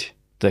need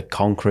the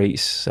concrete,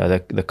 so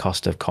the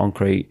cost of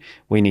concrete,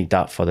 we need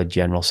that for the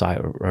general site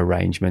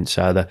arrangement.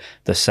 So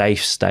the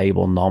safe,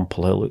 stable,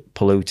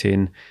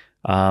 non-polluting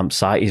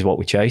site is what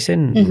we're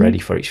chasing, ready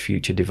for its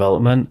future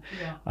development.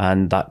 Yeah.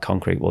 And that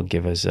concrete will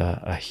give us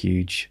a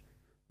huge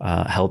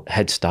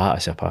head start, I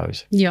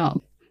suppose. Yeah.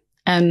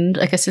 And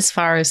I guess as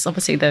far as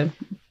obviously the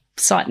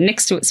site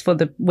next to it's for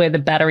where the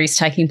battery's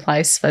taking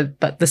place,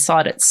 but the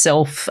site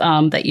itself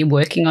that you're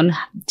working on,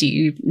 do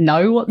you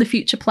know what the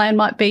future plan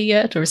might be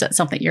yet, or is that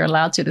something you're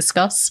allowed to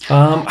discuss?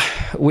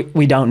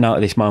 We don't know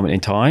at this moment in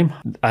time.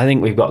 I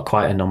think we've got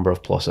quite a number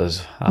of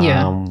pluses.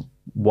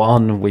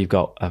 One, we've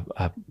got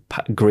a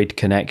grid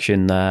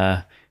connection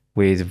there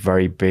with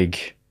very big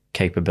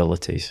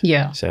capabilities.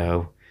 Yeah.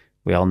 So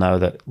we all know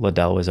that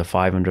Liddell was a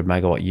 500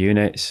 megawatt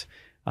units.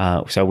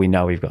 So we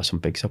know we've got some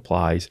big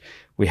supplies.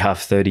 We have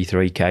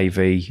 33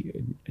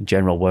 kV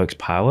general works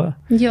power.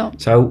 Yeah.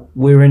 So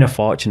we're in a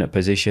fortunate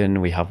position.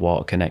 We have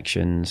water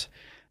connections.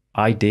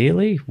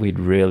 Ideally, we'd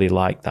really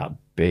like that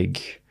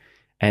big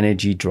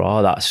energy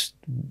draw. That's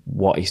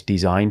what it's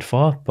designed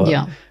for.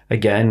 But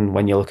again,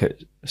 when you look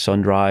at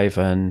SunDrive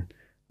and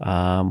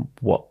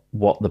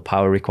what the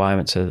power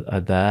requirements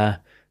are there,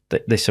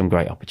 there's some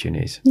great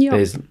opportunities. Yeah.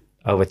 There's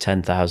over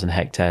 10,000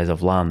 hectares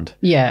of land.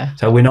 Yeah.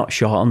 So we're not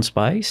short on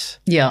space.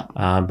 Yeah.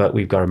 But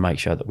we've got to make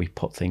sure that we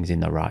put things in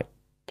the right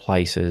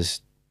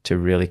places to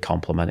really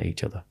complement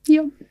each other.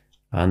 Yeah.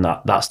 And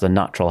that's the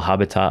natural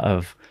habitat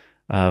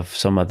of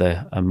some of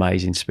the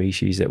amazing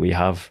species that we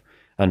have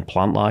and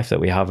plant life that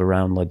we have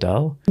around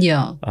Liddell.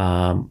 Yeah.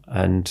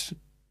 And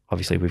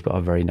obviously we've got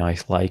a very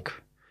nice lake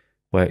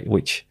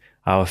which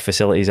our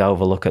facilities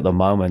overlook at the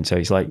moment. So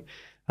it's like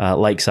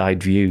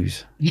lakeside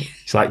views.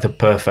 It's like the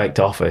perfect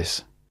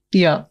office.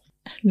 Yeah.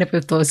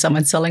 Never thought of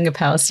someone selling a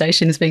power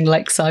station as being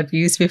lakeside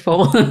views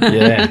before.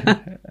 Yeah.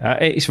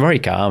 It's very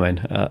calming.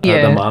 At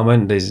the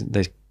moment, there's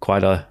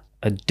quite a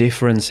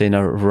difference in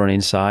a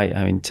running site.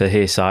 I mean, to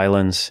hear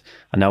silence,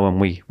 I know when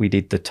we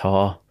did the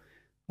tour,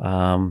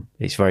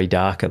 it's very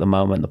dark at the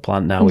moment, the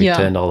plant now. We've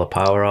turned all the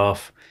power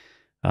off.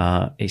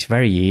 It's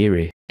very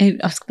eerie. I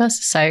was supposed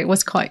to say it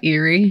was quite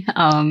eerie.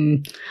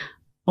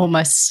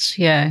 Almost,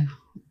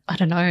 I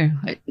don't know.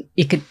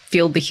 You could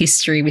feel the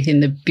history within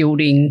the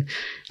building,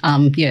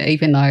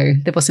 even though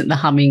there wasn't the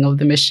humming of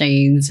the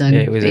machines and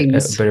it was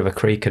a bit of a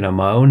creak and a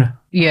moan.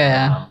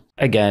 Yeah.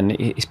 Again,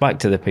 it's back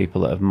to the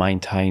people that have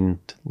maintained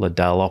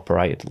Liddell,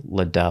 operated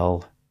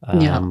Liddell,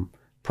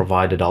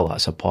 provided all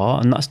that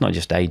support. And that's not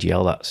just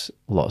AGL, that's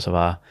lots of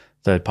our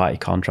third-party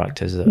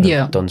contractors that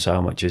have done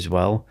so much as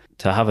well.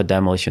 To have a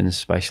demolition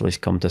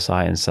specialist come to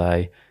site and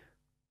say,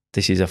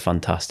 this is a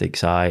fantastic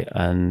site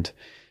and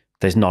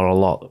there's not a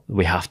lot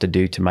we have to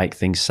do to make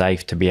things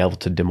safe to be able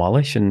to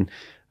demolish. And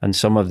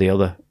some of the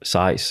other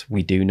sites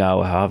we do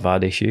know have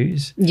had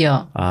issues.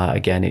 Yeah.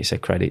 Again, it's a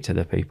credit to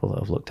the people that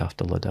have looked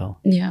after Liddell.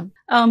 Yeah.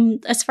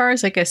 As far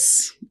as, I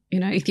guess,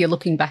 if you're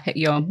looking back at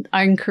your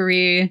own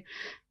career,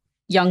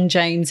 young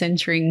James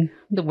entering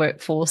the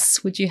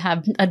workforce, would you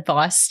have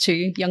advice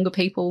to younger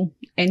people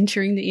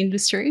entering the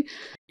industry?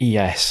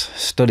 Yes.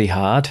 Study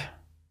hard.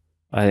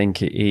 I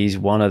think it is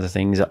one of the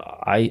things that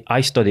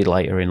I studied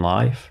later in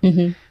life.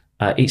 Mm-hmm.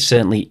 It's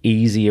certainly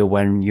easier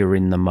when you're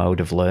in the mode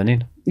of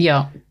learning.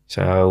 Yeah.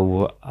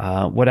 So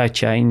would I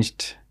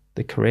changed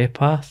the career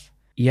path?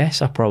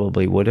 Yes, I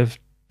probably would have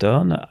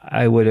done.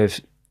 I would have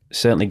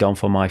certainly gone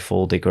for my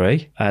full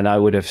degree and I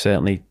would have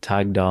certainly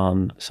tagged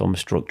on some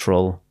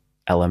structural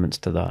elements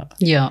to that.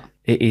 Yeah.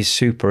 It is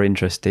super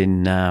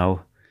interesting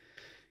now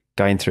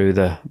going through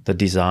the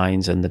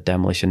designs and the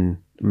demolition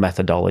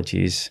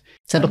methodologies.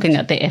 So looking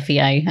at the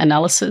FEA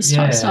analysis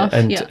type stuff.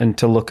 And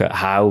to look at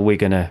how we're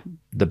going to,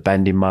 the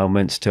bending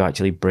moments to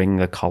actually bring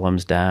the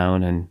columns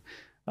down. And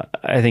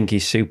I think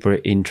is super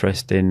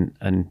interesting,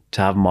 and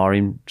to have more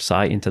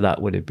insight into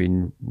that would have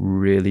been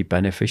really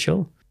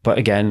beneficial. But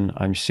again,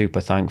 I'm super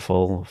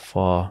thankful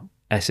for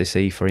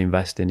SSE for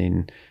investing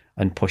in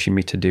and pushing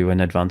me to do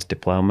an advanced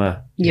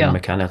diploma in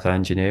mechanical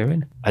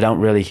engineering. I don't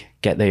really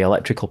get the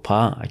electrical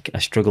part. I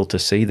struggle to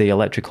see the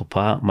electrical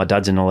part. My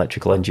dad's an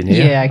electrical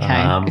engineer. Yeah,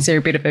 okay. Is there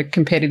a bit of a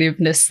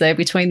competitiveness there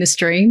between the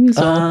streams?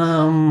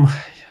 Or?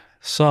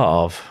 Sort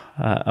of.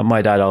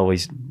 My dad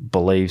always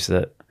believes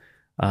that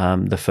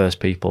the first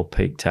people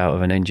picked out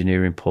of an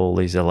engineering pool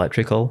is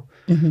electrical.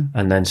 Mm-hmm.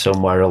 And then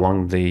somewhere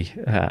along the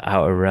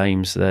outer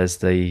range, there's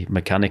the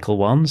mechanical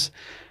ones.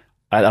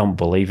 I don't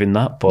believe in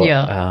that, but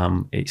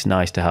it's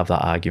nice to have that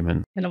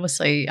argument. And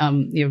obviously,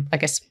 I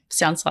guess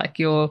sounds like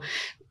you're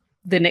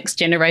the next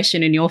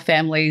generation in your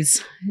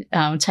family's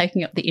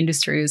taking up the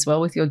industry as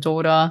well, with your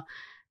daughter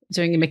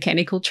doing a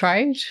mechanical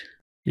trade.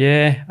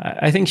 Yeah,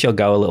 I think she'll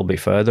go a little bit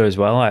further as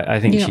well. I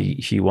think Yeah.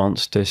 she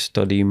wants to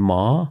study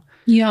more.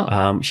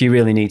 Yeah. She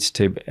really needs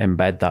to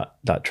embed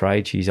that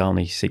trade. She's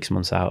only 6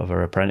 months out of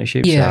her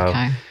apprenticeship, Yeah. so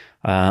Okay.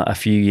 a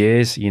few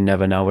years, you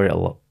never know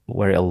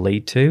where it'll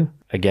lead to.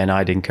 Again,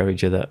 I'd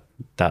encourage her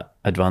that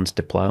advanced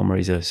diploma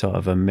is a sort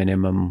of a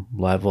minimum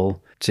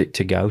level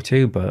to go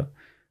to, but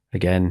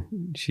again,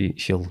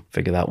 she'll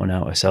figure that one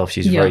out herself.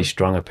 She's very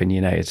strong,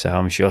 opinionated, so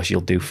I'm sure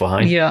she'll do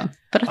fine. Yeah.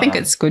 But I think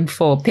it's good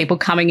for people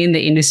coming in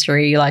the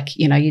industry. Like,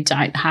 you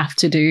don't have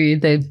to do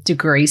the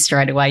degree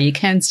straight away. You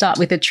can start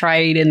with a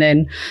trade and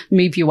then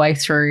move your way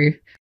through.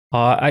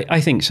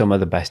 I think some of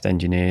the best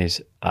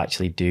engineers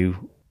actually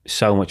do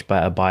so much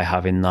better by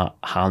having that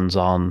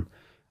hands-on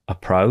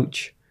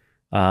approach.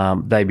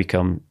 They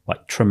become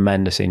like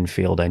tremendous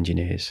in-field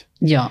engineers.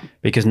 Yeah.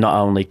 Because not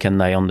only can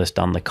they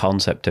understand the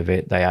concept of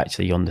it, they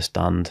actually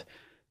understand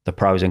the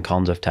pros and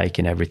cons of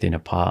taking everything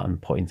apart and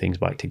putting things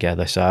back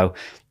together. So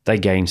they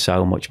gain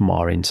so much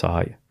more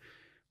insight.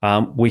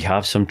 We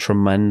have some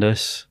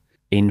tremendous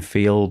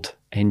in-field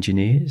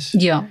engineers.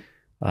 Yeah.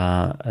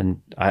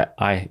 And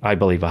I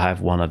believe I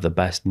have one of the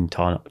best in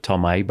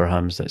Tom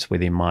Abrahams that's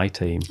within my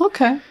team.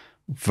 Okay.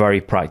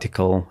 Very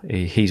practical.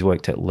 He's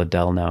worked at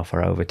Liddell now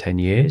for over 10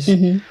 years.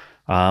 Mm-hmm.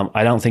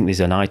 I don't think there's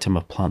an item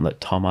of plant that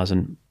Tom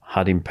hasn't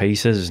had in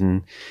pieces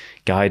and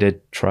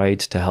guided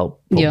trades to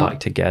help put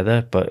back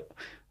together. But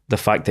the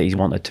fact that he's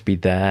wanted to be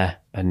there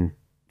and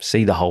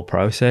see the whole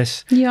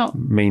process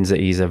means that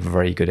he's a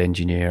very good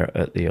engineer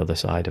at the other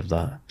side of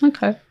that.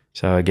 Okay.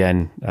 So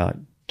again,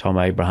 Tom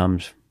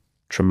Abrahams,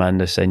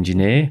 tremendous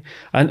engineer,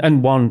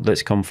 and one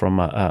that's come from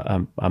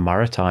a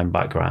maritime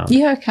background.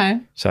 Yeah, okay.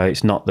 So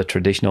it's not the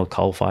traditional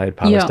coal-fired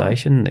power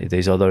station.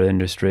 There's other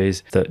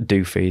industries that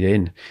do feed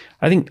in.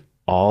 I think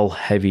all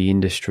heavy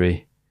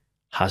industry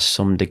has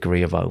some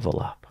degree of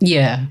overlap.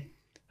 Yeah.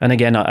 And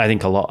again, I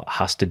think a lot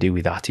has to do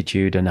with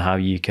attitude and how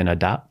you can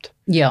adapt.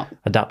 Yeah.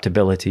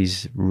 Adaptability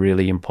is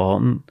really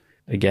important.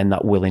 Again,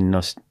 that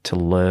willingness to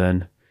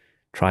learn,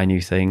 try new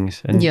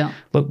things. And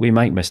look, we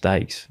make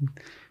mistakes.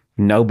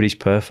 Nobody's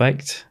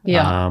perfect.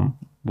 Yeah.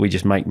 We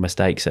just make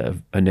mistakes at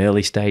an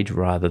early stage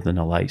rather than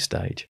a late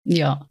stage.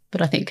 Yeah.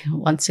 But I think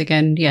once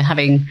again,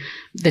 having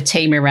the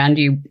team around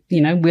you,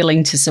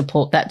 willing to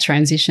support that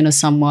transition of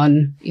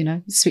someone,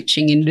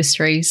 switching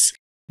industries.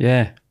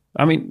 Yeah.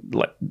 I mean,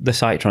 like the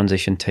site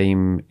transition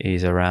team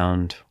is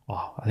around,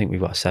 I think we've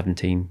got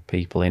 17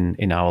 people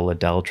in our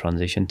Liddell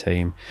transition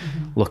team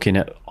looking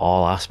at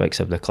all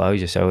aspects of the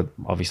closure. So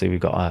obviously we've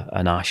got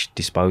an ash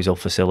disposal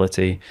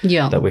facility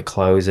that we're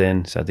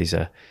closing. So there's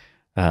a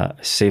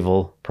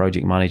civil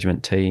project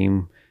management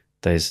team,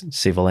 there's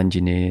civil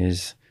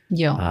engineers,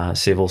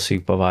 civil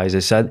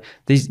supervisors. So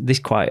there's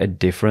quite a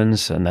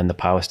difference. And then the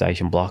power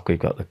station block, we've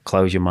got the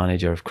closure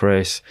manager of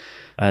Chris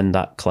and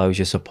that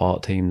closure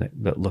support team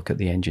that look at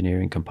the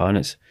engineering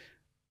components.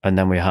 And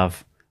then we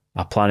have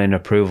a planning,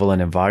 approval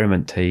and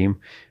environment team,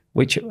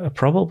 which are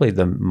probably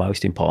the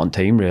most important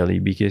team really,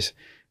 because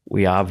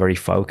we are very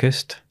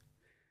focused,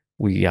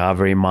 we are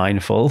very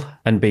mindful,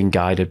 and being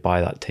guided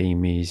by that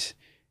team is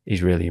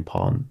really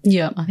important.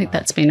 Yeah, I think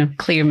that's been a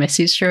clear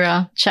message through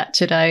our chat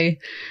today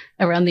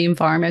around the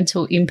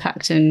environmental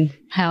impact and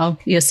how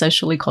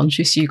socially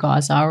conscious you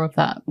guys are of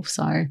that.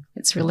 So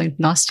it's really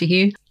nice to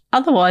hear.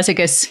 Otherwise, I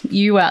guess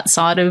you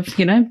outside of,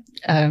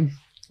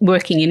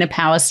 working in a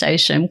power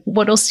station,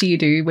 what else do you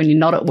do when you're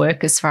not at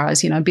work as far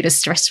as, a bit of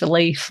stress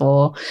relief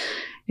or,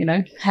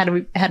 how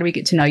do we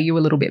get to know you a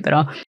little bit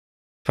better?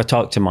 If I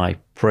talk to my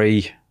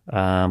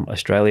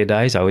Australia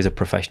days, I was a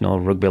professional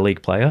rugby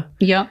league player.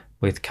 Yeah.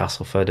 With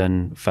Castleford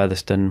and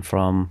Featherstone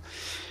from,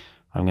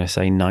 I'm going to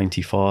say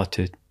 94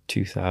 to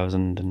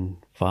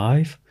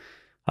 2005.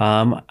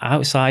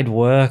 Outside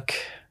work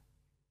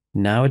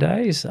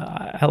nowadays,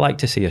 I like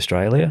to see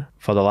Australia.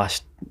 For the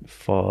last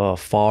 4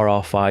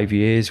 or 5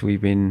 years,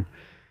 we've been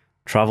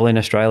traveling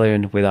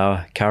Australia with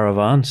our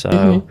caravan.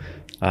 So,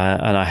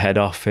 and I head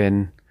off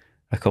in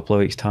a couple of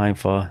weeks' time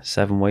for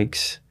 7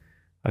 weeks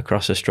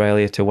across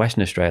Australia to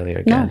Western Australia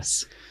again.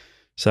 Nice.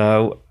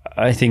 So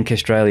I think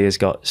Australia's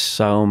got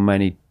so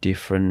many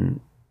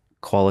different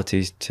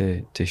qualities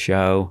to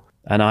show.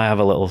 And I have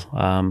a little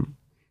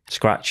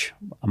scratch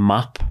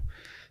map,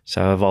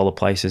 so of all the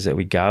places that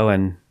we go,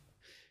 and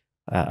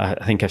I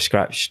think I've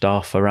scratched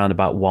off around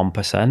about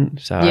 1%.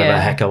 So I have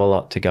a heck of a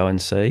lot to go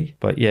and see.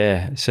 But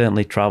yeah,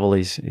 certainly travel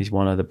is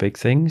one of the big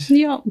things.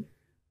 Yeah.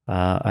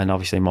 And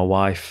obviously my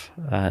wife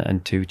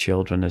and 2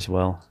 children as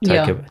well.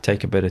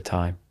 Take a bit of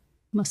time.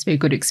 Must be a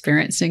good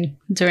experience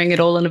doing it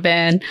all in a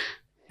van.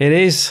 It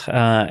is.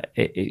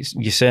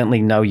 You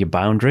certainly know your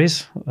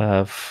boundaries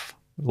of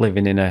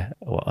living in a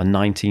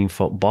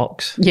 19-foot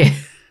box. Yeah.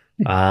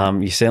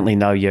 You certainly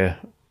know your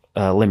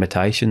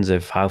limitations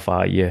of how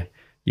far you're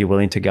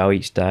willing to go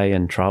each day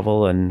and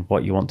travel and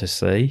what you want to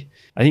see.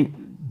 I think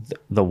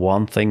the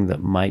one thing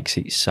that makes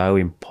it so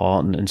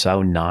important and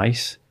so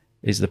nice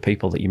is the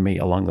people that you meet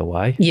along the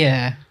way.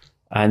 Yeah.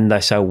 And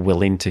they're so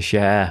willing to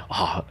share,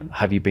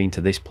 have you been to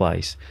this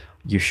place?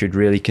 You should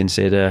really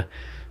consider.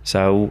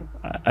 So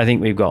I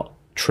think we've got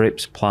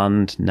trips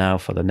planned now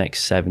for the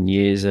next 7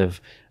 years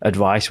of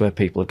advice where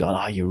people have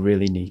gone, oh, you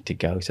really need to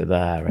go to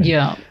there.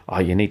 And, oh,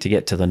 you need to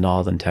get to the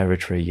Northern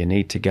Territory. You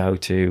need to go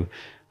to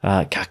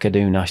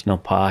Kakadu National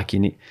Park.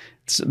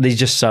 There's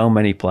just so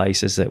many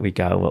places that we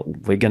go, well,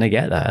 we're going to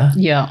get there.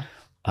 Yeah.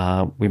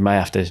 We may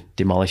have to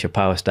demolish a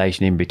power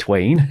station in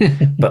between,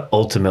 but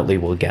ultimately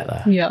we'll get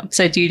there. Yeah.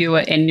 So do you do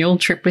an annual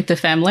trip with the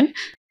family?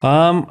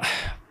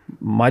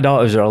 My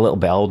daughters are a little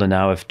bit older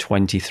now, of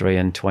 23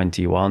 and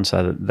 21,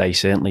 so they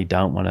certainly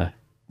don't want to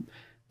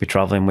be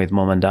traveling with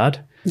mum and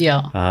dad.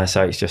 Yeah.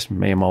 So it's just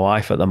me and my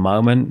wife at the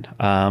moment.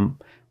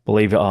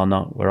 Believe it or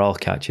not, we're all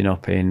catching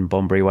up in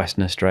Bunbury,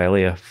 Western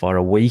Australia for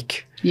a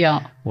week.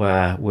 Yeah.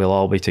 Where we'll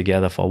all be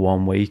together for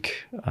 1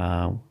 week.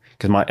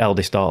 Because my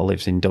eldest daughter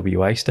lives in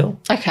WA still.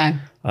 Okay.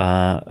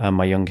 And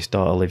my youngest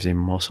daughter lives in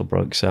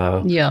Musselbrook.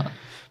 So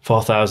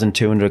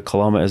 4,200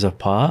 kilometres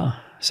apart.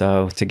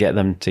 So to get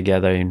them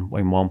together in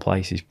one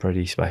place is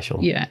pretty special.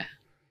 Yeah.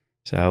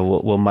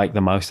 So we'll make the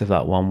most of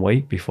that 1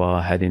 week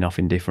before heading off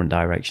in different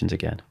directions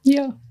again.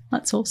 Yeah,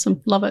 that's awesome.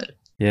 Love it.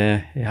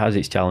 Yeah, it has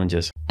its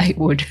challenges. It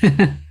would.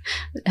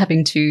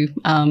 Having two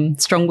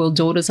strong-willed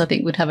daughters, I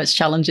think, would have its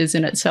challenges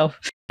in itself.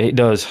 It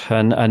does.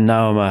 And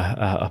now I'm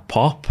a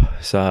pop.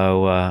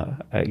 So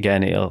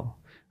again,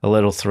 a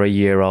little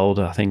 3-year-old,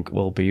 I think,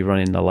 will be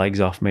running the legs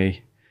off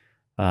me.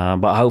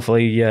 But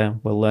hopefully,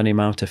 we'll learn him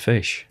how to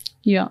fish.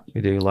 Yeah. We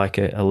do like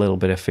a little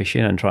bit of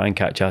fishing and try and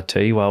catch our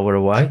tea while we're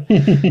away.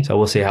 So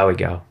we'll see how we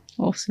go.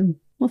 Awesome.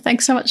 Well,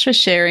 thanks so much for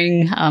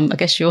sharing, I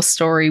guess, your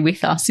story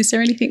with us. Is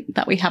there anything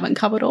that we haven't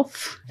covered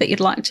off that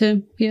you'd like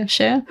to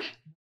share?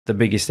 The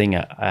biggest thing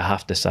I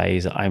have to say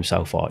is that I'm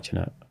so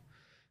fortunate.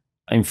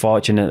 I'm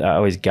fortunate that I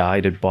was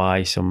guided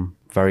by some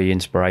very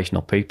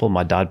inspirational people,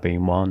 my dad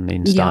being one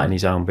in starting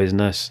his own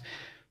business,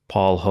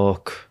 Paul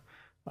Hook.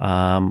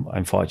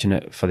 I'm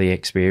fortunate for the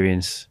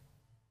experience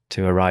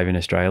to arrive in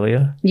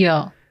Australia.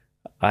 Yeah.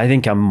 I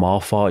think I'm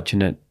more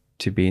fortunate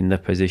to be in the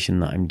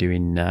position that I'm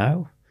doing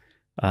now,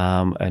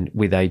 and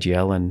with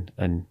AGL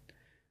and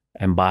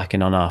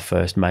embarking on our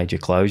first major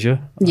closure.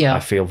 Yeah. I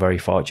feel very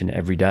fortunate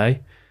every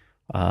day,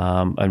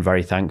 and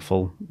very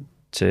thankful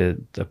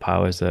to the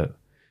powers that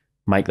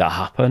make that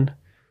happen.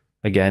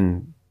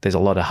 Again, there's a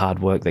lot of hard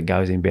work that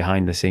goes in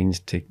behind the scenes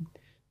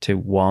to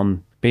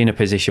one, be in a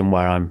position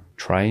where I'm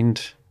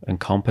trained and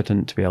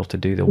competent to be able to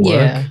do the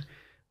work.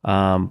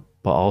 Yeah.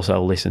 But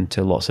also listen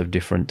to lots of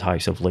different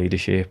types of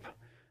leadership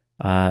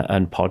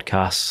and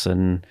podcasts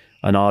and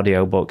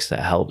audiobooks that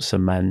help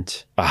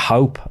cement, I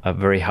hope, a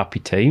very happy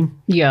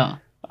team. Yeah.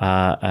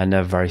 And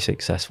a very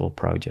successful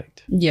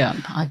project. Yeah.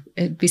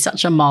 It'd be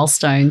such a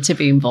milestone to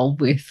be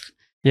involved with.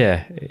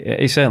 Yeah,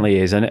 it certainly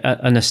is. And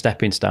a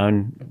stepping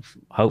stone,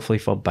 hopefully,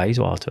 for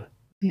Bayswater.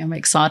 Yeah, I'm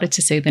excited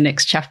to see the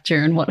next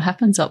chapter and what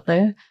happens up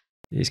there.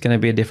 It's going to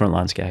be a different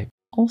landscape.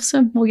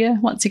 Awesome. Well, yeah,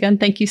 once again,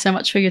 thank you so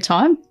much for your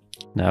time.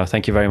 No,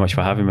 thank you very much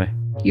for having me.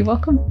 You're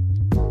welcome.